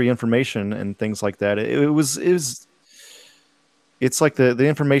introductory information and things like that. It was it's like the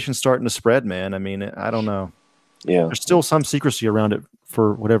information starting to spread, man. I mean, I don't know. Yeah. There's still some secrecy around it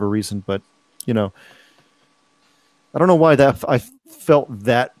for whatever reason, but you know, I don't know why that I felt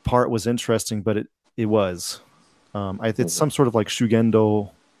that part was interesting, but it was. It's Mhm. some sort of like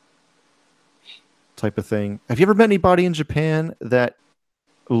Shugendo type of thing. Have you ever met anybody in Japan that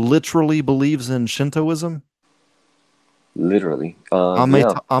literally believes in Shintoism, Literally.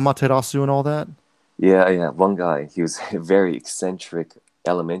 Yeah. Amaterasu, and all that? Yeah. Yeah. One guy, he was a very eccentric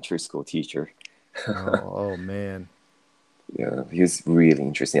elementary school teacher. Oh man. Yeah, he was really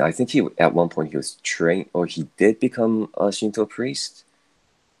interesting. I think he at one point he was trained, or he did become a Shinto priest,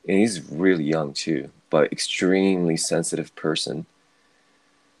 and he's really young too, but extremely sensitive person.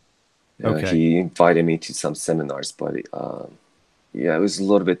 Okay. He invited me to some seminars, but yeah, it was a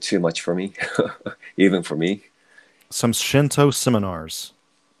little bit too much for me, even for me. Some Shinto seminars.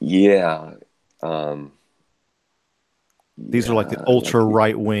 Yeah, um, These are like the yeah, ultra like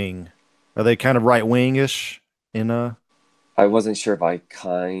right wing. Are they kind of right wingish in I wasn't sure if I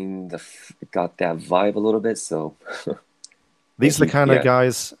kind of got that vibe a little bit. So, and these are the kind of yeah,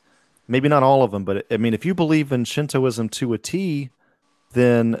 guys, maybe not all of them, but I mean if you believe in Shintoism to a T,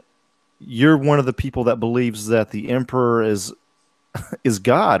 then you're one of the people that believes that the emperor is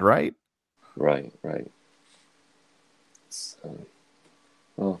God, right? right, right. So,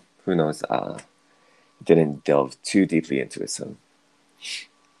 well, who knows? Didn't delve too deeply into it. So,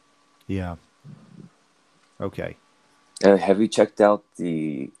 Yeah. Okay. have you checked out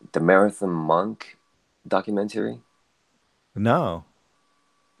the Marathon Monk documentary? No.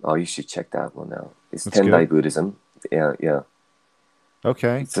 Oh, you should check that one out. It's That's good. Tendai Buddhism. Yeah, yeah.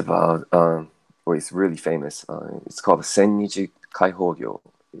 Okay. It's about well, it's really famous. It's called the Sennichi Kaihogyo.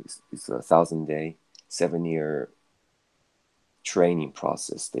 It's 1,000 day, 7 year training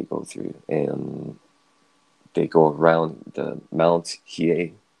process they go through, and they go around the Mount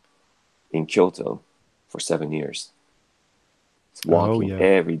Hiei in Kyoto for 7 years. It's Oh walking yeah.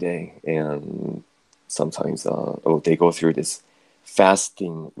 every day, and sometimes they go through this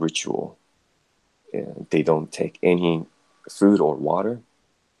fasting ritual, and they don't take any food or water.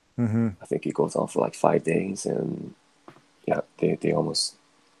 Mm-hmm. I think it goes on for like 5 days, and yeah, they almost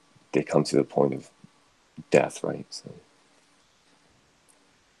they come to the point of death, right? So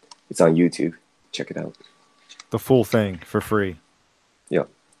it's on YouTube. Check it out. The full thing for free. Yeah.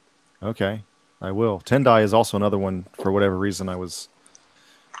 Okay. I will. Tendai is also another one for whatever reason I was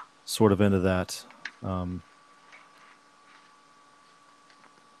sort of into that. Um,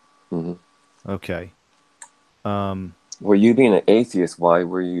 Hmm. okay. Um, Well, you being an atheist, Why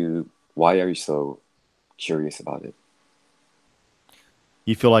are you so curious about it?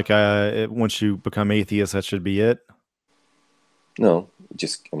 you feel like once you become atheist, that should be it? No,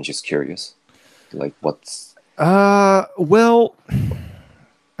 just I'm just curious. Like, what's Well,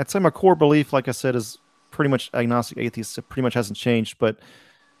 I'd say my core belief, like I said, is pretty much agnostic atheist. It pretty much hasn't changed, but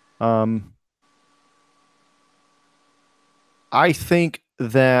um, I think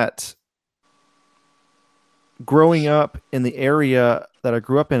that growing up in the area that I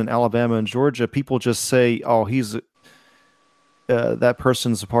grew up in Alabama and Georgia, people just say, "Oh, he's that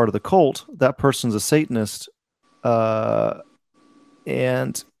person's a part of the cult. That person's a Satanist," uh,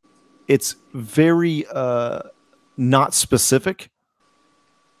 and it's very not specific.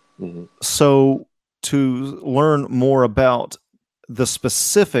 mm-hmm, So to learn more about the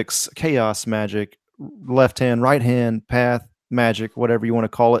specifics, chaos magic, left hand, right hand, path magic, whatever you want to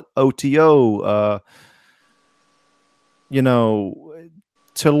call it, OTO, you know,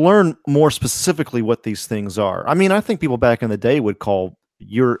 to learn more specifically what these things are. I mean, I think people back in the day would call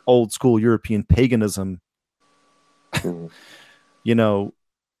your old school European paganism, mm-hmm, you know,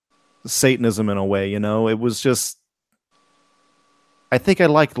 Satanism in a way, it was just I think I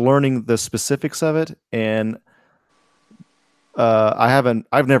like learning the specifics of it, and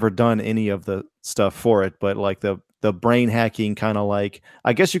I've never done any of the stuff for it, but like the brain hacking kind of like,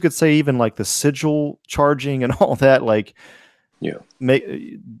 I guess you could say even like the sigil charging and all that, like Yeah. make,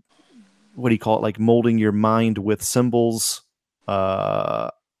 what do you call it? Like molding your mind with symbols. Uh,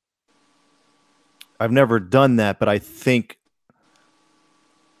 I've never done that, but I think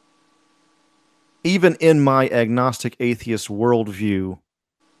even in my agnostic atheist worldview,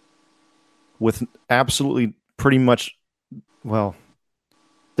 with absolutely pretty much, well,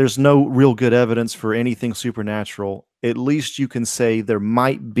 there's no real good evidence for anything supernatural. At least you can say there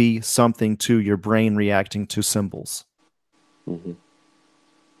might be something to your brain reacting to symbols. Hmm.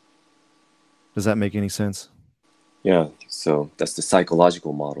 Does that make any sense? Yeah. So that's the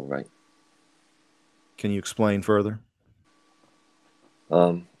psychological model, right? Can you explain further?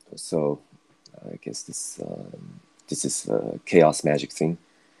 Um, so I guess this is a chaos magic thing.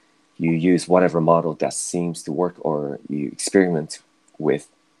 You use whatever model that seems to work, or you experiment with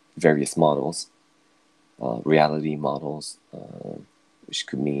various models, reality models, which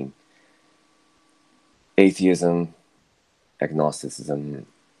could mean atheism, agnosticism,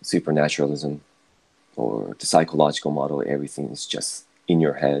 supernaturalism, or the psychological model. Everything is just in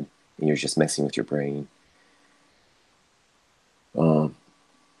your head, and you're just messing with your brain. Um,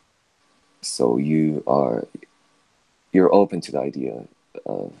 so you're open to the idea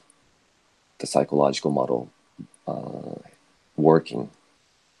of the psychological model uh, working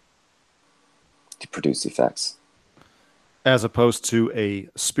to produce effects. As opposed to a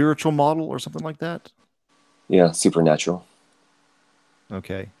spiritual model or something like that? Yeah, supernatural.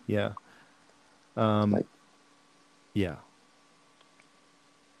 Okay. Yeah. Um, Like, yeah.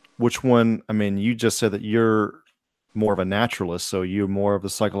 Which one? I mean, you just said that you're more of a naturalist, so you're more of the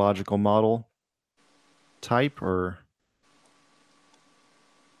psychological model type, or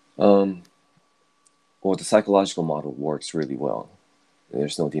um, well, the psychological model works really well.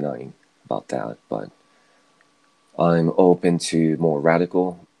 There's no denying about that. But I'm open to more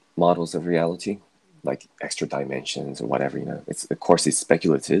radical models of reality, like extra dimensions or whatever. It's of course it's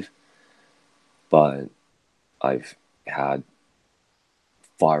speculative, but I've had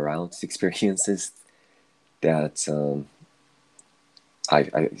far out experiences that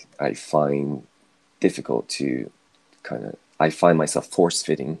I find difficult to kind of. I find myself force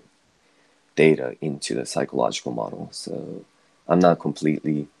fitting data into the psychological model. So I'm not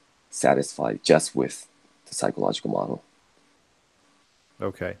completely satisfied just with the psychological model.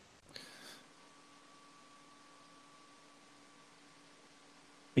 okay.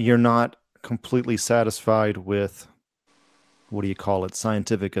 You're not completely satisfied with, what do you call it,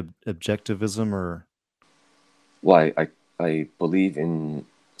 scientific objectivism, or Why I believe in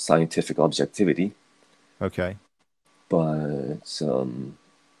scientific objectivity, okay. but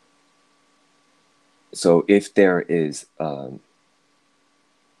so if there is a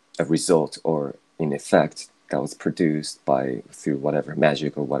result or an effect that was produced by through whatever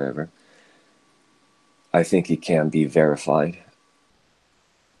magic or whatever, I think it can be verified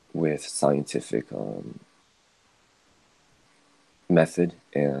with scientific method,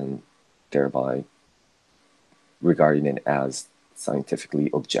 and thereby regarding it as scientifically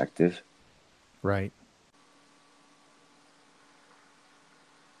objective. Right.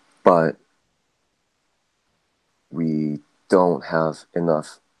 But we don't have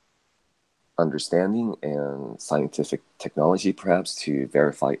enough understanding and scientific technology, perhaps, to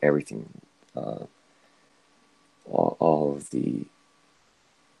verify everything, uh, all of the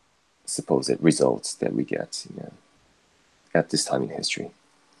supposed results that we get, at this time in history.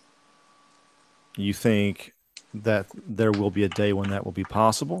 You think that there will be a day when that will be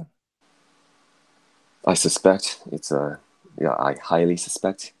possible? I suspect it's a, yeah, I highly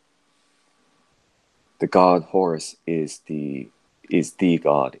suspect the god Horus is the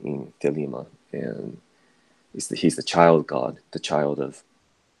god in Thelema, and he's the child god, the child of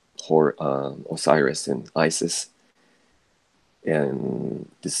Osiris and Isis, and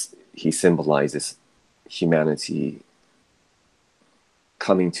this he symbolizes humanity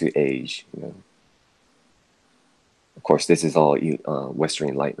coming to age. Of course, this is all Western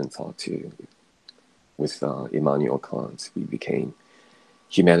Enlightenment talk too. With Immanuel Kant, we became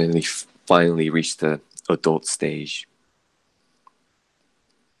humanity finally reached the adult stage.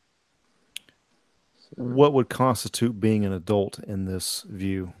 What would constitute being an adult in this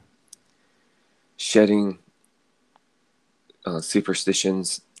view? Shedding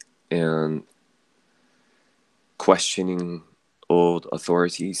superstitions and questioning old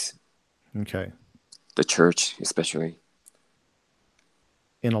authorities, Okay. the church especially.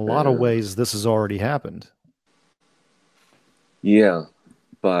 In a lot of And ways, this has already happened. Yeah,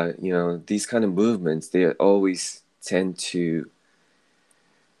 but these kind of movements, they always tend to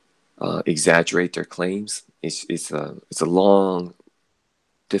exaggerate their claims. It's a long,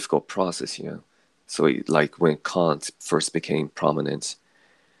 difficult process. So like when Kant first became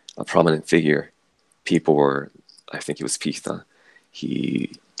a prominent figure, people were, I think it was Pita,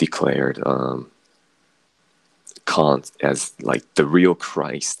 he declared Kant as like the real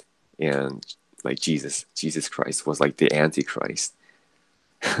Christ, and like Jesus Christ was like the Antichrist.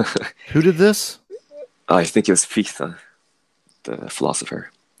 Who did this? I think it was Fichte, the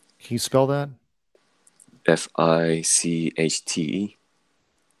philosopher. Can you spell that? Fichte. Okay.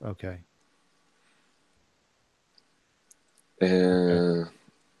 Okay. Uh,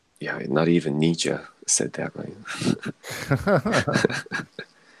 yeah, not even Nietzsche said that, right?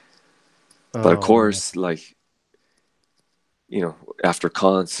 But of Oh man. course, like, after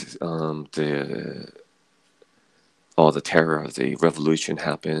Kant, the all the terror of the revolution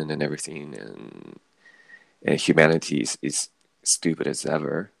happened and everything, and humanity is stupid as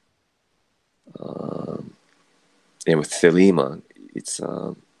ever. And with Thelema, it's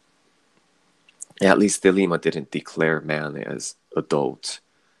at least Thelema didn't declare man as adult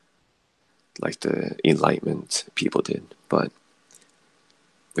like the Enlightenment people did. But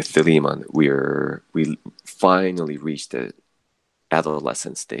with Thelema, we finally reached the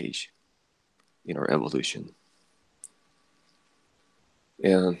adolescent stage in our evolution,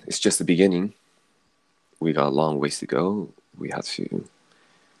 and it's just the beginning. We got a long ways to go. We have to,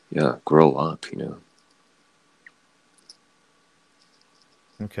 yeah, grow up.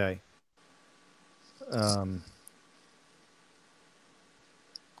 Okay. Um,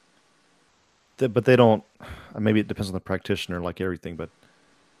 but they don't. Maybe it depends on the practitioner, like everything. But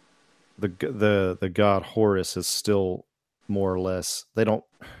the god Horus is still more or less. They don't.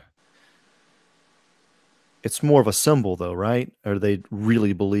 It's more of a symbol, though, right? Or they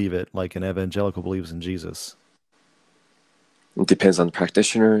really believe it, like an evangelical believes in Jesus. It depends on the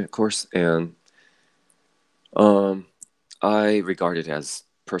practitioner, of course, and um, I regard it as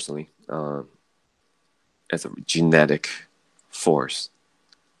personally as a genetic force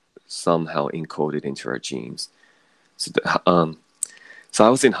somehow encoded into our genes. So, so I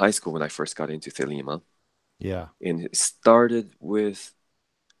was in high school when I first got into Thelema, Yeah. and it started with,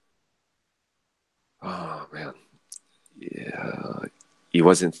 oh man, yeah, it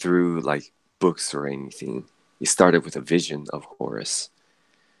wasn't through like books or anything. It started with a vision of Horus.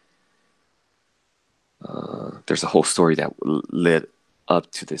 There's a whole story that led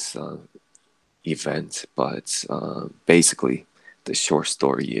up to this event, but basically, the short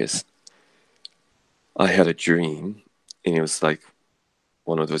story is I had a dream, and it was like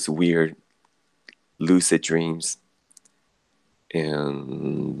one of those weird lucid dreams,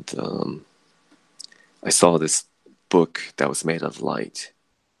 and I saw this book that was made of light,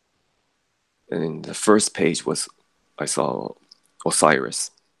 and in the first page was I saw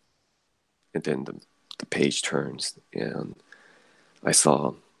Osiris, and then the page turns, and I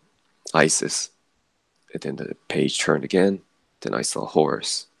saw Isis, and then the page turned again. Then I saw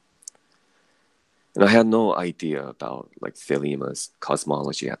Horus, and I had no idea about like Thelema's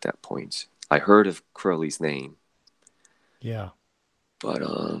cosmology at that point. I heard of Crowley's name, Yeah. but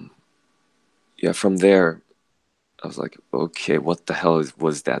yeah, from there I was like, okay, what the hell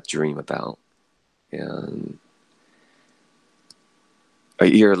was that dream about? And a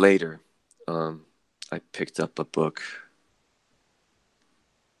year later, I picked up a book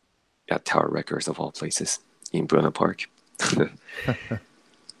at Tower Records of all places in Buena Park.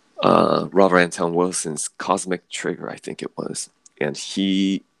 Robert Anton Wilson's Cosmic Trigger, I think it was, and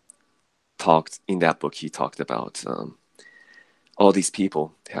he talked in that book. He talked about all these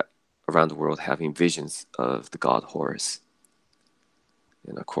people around the world having visions of the god Horus,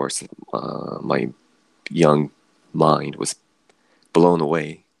 and of course, my young mind was blown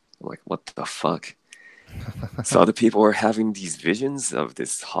away. I'm like, what the fuck? So other people were having these visions of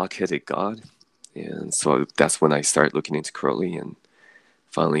this hawk-headed god, and so that's when I started looking into Crowley, and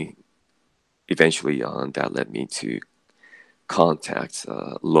finally, eventually, that led me to contact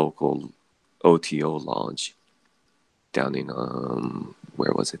a local OTO lodge down in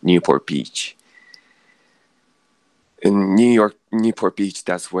where was it? Newport Beach. In New York, Newport Beach,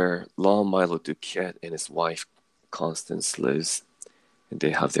 that's where Lon Milo Duquette and his wife Constance lives, and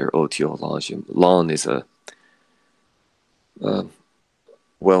they have their OTO lodge. And Lon is a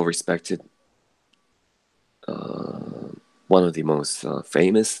well-respected, one of the most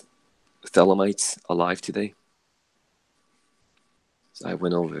famous Thelemites alive today. So I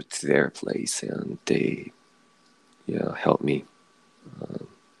went over to their place, and they, helped me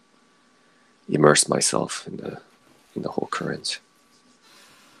immerse myself in the in the whole current.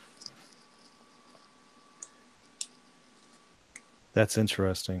 That's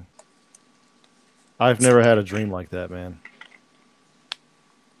interesting. I've never had a dream like that, man.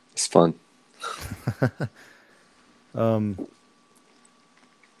 It's fun. Um,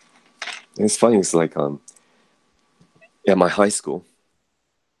 And it's funny. It's like at my high school,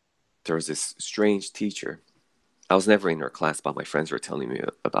 there was this strange teacher. I was never in her class, but my friends were telling me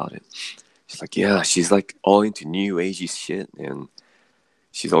about it. She's like, yeah, she's like all into new agey shit, and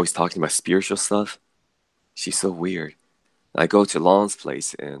she's always talking about spiritual stuff. She's so weird. I go to Lon's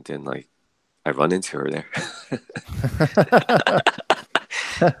place, and then like I run into her there.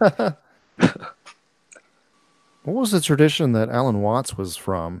 what was the tradition that Alan Watts was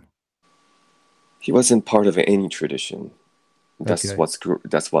from? He wasn't part of any tradition. That's Okay.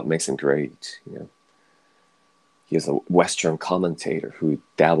 that's what makes him great. You know, he is a Western commentator who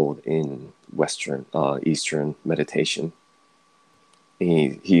dabbled in Western Eastern meditation.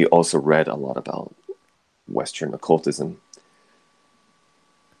 He also read a lot about Western occultism.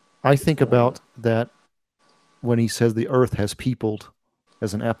 I think about that when he says the earth has peopled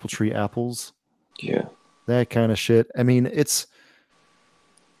as an apple tree apples, Yeah, that kind of shit. I mean, it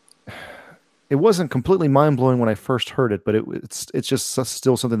wasn't completely mind blowing when I first heard it, but it's just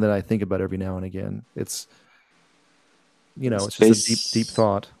still something that I think about every now and again. It's it's it's just a deep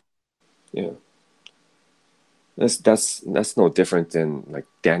thought. Yeah, that's no different than like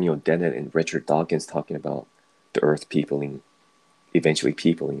Daniel Dennett and Richard Dawkins talking about the Earth peopling, eventually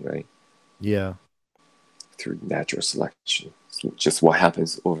peopling, right, Yeah, through natural selection. It's just what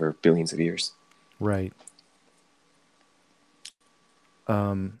happens over billions of years. right.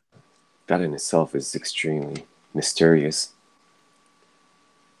 Um, That in itself is extremely mysterious.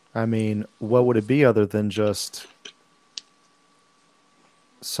 I mean, what would it be other than just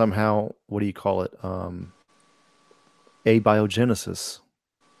somehow, what do you call it? Abiogenesis.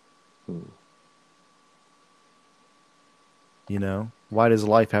 Hmm. Why does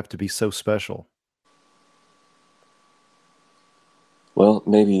life have to be so special? Well,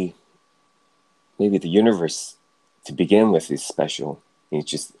 maybe the universe to begin with is special. It's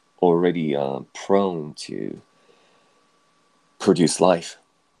just already prone to produce life.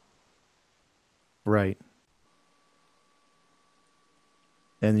 Right.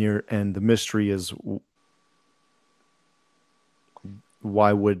 And the mystery is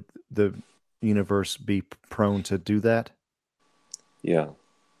why would the universe be prone to do that? Yeah,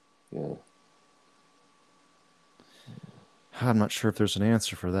 yeah. I'm not sure if there's an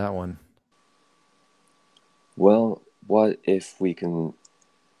answer for that one. Well, what if we can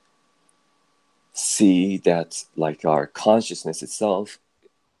see that like our consciousness itself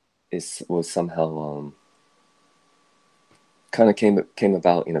is was somehow kind of came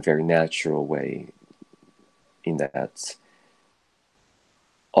about in a very natural way, in that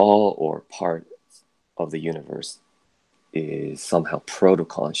all or part of the universe is somehow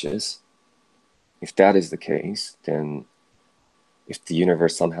proto-conscious. If that is the case, then if the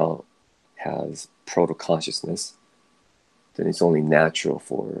universe somehow has proto-consciousness, then it's only natural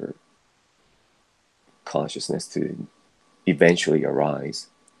for consciousness to eventually arise.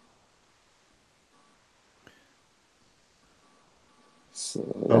 So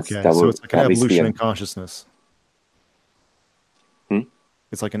Okay, that so would it's like an at least be evolution a in consciousness. hmm?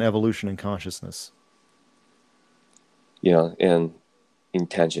 It's like an evolution in consciousness. And in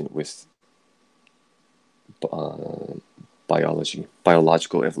tangent with uh,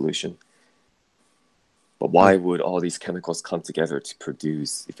 biological evolution. But why Yeah. would all these chemicals come together to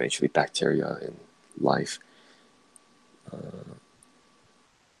produce eventually bacteria and life?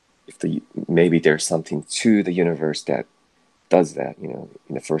 If maybe there's something to the universe that does that, in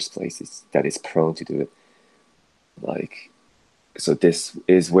the first place, that is prone to do it. Like, so this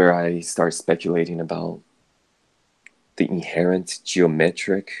is where I start speculating about the inherent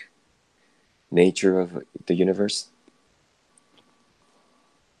geometric nature of the universe.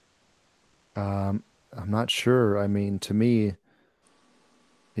 I'm not sure. I mean, to me,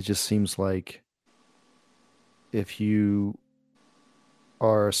 it just seems like if you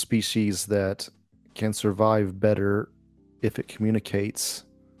are a species that can survive better if it communicates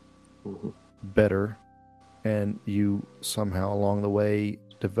Mm-hmm. better, and you somehow along the way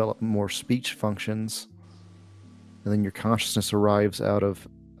develop more speech functions, and then your consciousness arrives out of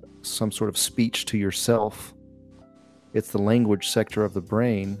some sort of speech to yourself, it's the language sector of the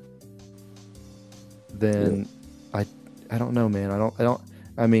brain, Yeah. then I I don't know, man.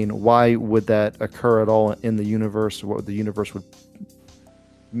 I mean, why would that occur at all in the universe? What the universe would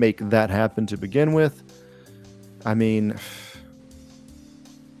make that happen to begin with? I mean,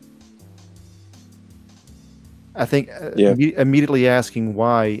 I think Yeah. immediately asking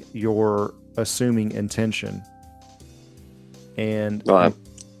why you're assuming intention. And No,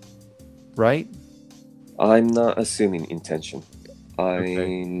 right? I'm not assuming intention.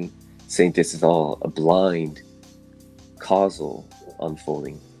 I'm saying this is all a blind causal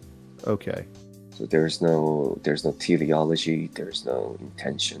unfolding. Okay. So there's no teleology, there's no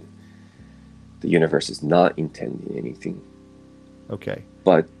intention. The universe is not intending anything. Okay.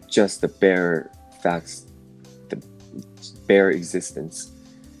 But just the bare facts, the bare existence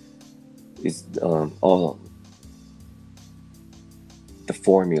is all the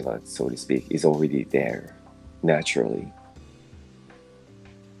formula, so to speak, is already there naturally.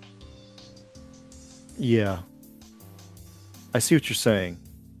 Yeah. I see what you're saying.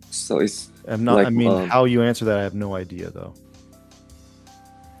 So it's I'm not. like, I mean, how you answer that, I have no idea, though.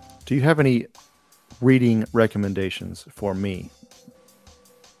 Do you have any reading recommendations for me?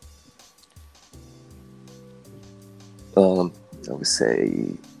 I would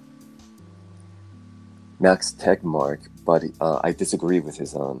say Max Tegmark, but I disagree with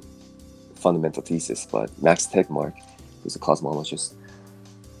his fundamental thesis. But Max Tegmark, who's a cosmologist,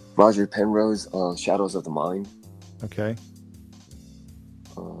 Roger Penrose, Shadows of the Mind. Okay.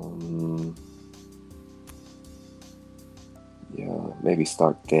 Yeah, maybe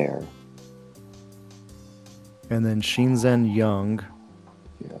start there. And then Shinzen Young.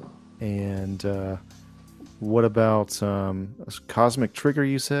 Yeah. And what about Cosmic Trigger,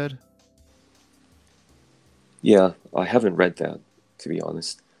 you said? Yeah, I haven't read that, to be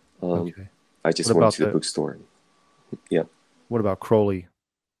honest. Okay. I just What went about to the bookstore. Yeah. What about Crowley?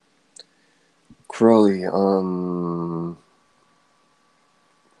 Crowley, let's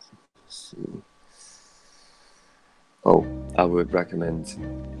see. Oh, I would recommend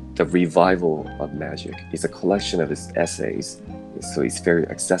The Revival of Magic. It's a collection of his essays, so it's very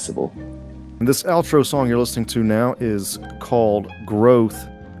accessible. And this outro song you're listening to now is called Growth,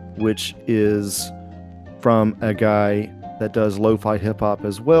 which is from a guy that does lo-fi hip-hop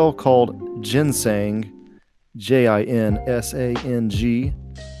as well, called Jinsang, Jinsang.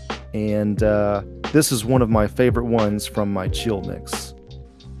 And this is one of my favorite ones from my chill mix.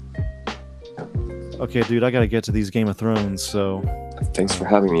 Okay, dude, I gotta get to these Game of Thrones, so... Thanks for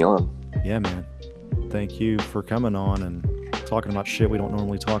having me on. Yeah, man. Thank you for coming on and talking about shit we don't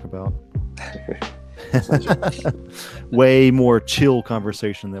normally talk about. Way more chill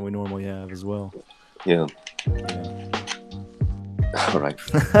conversation than we normally have as well. Yeah. Yeah. All right.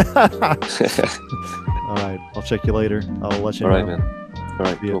 All right. I'll check you later. I'll let you All know. right, man. All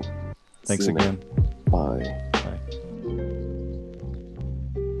right, Yeah. cool. Thanks See you, again. man. Bye.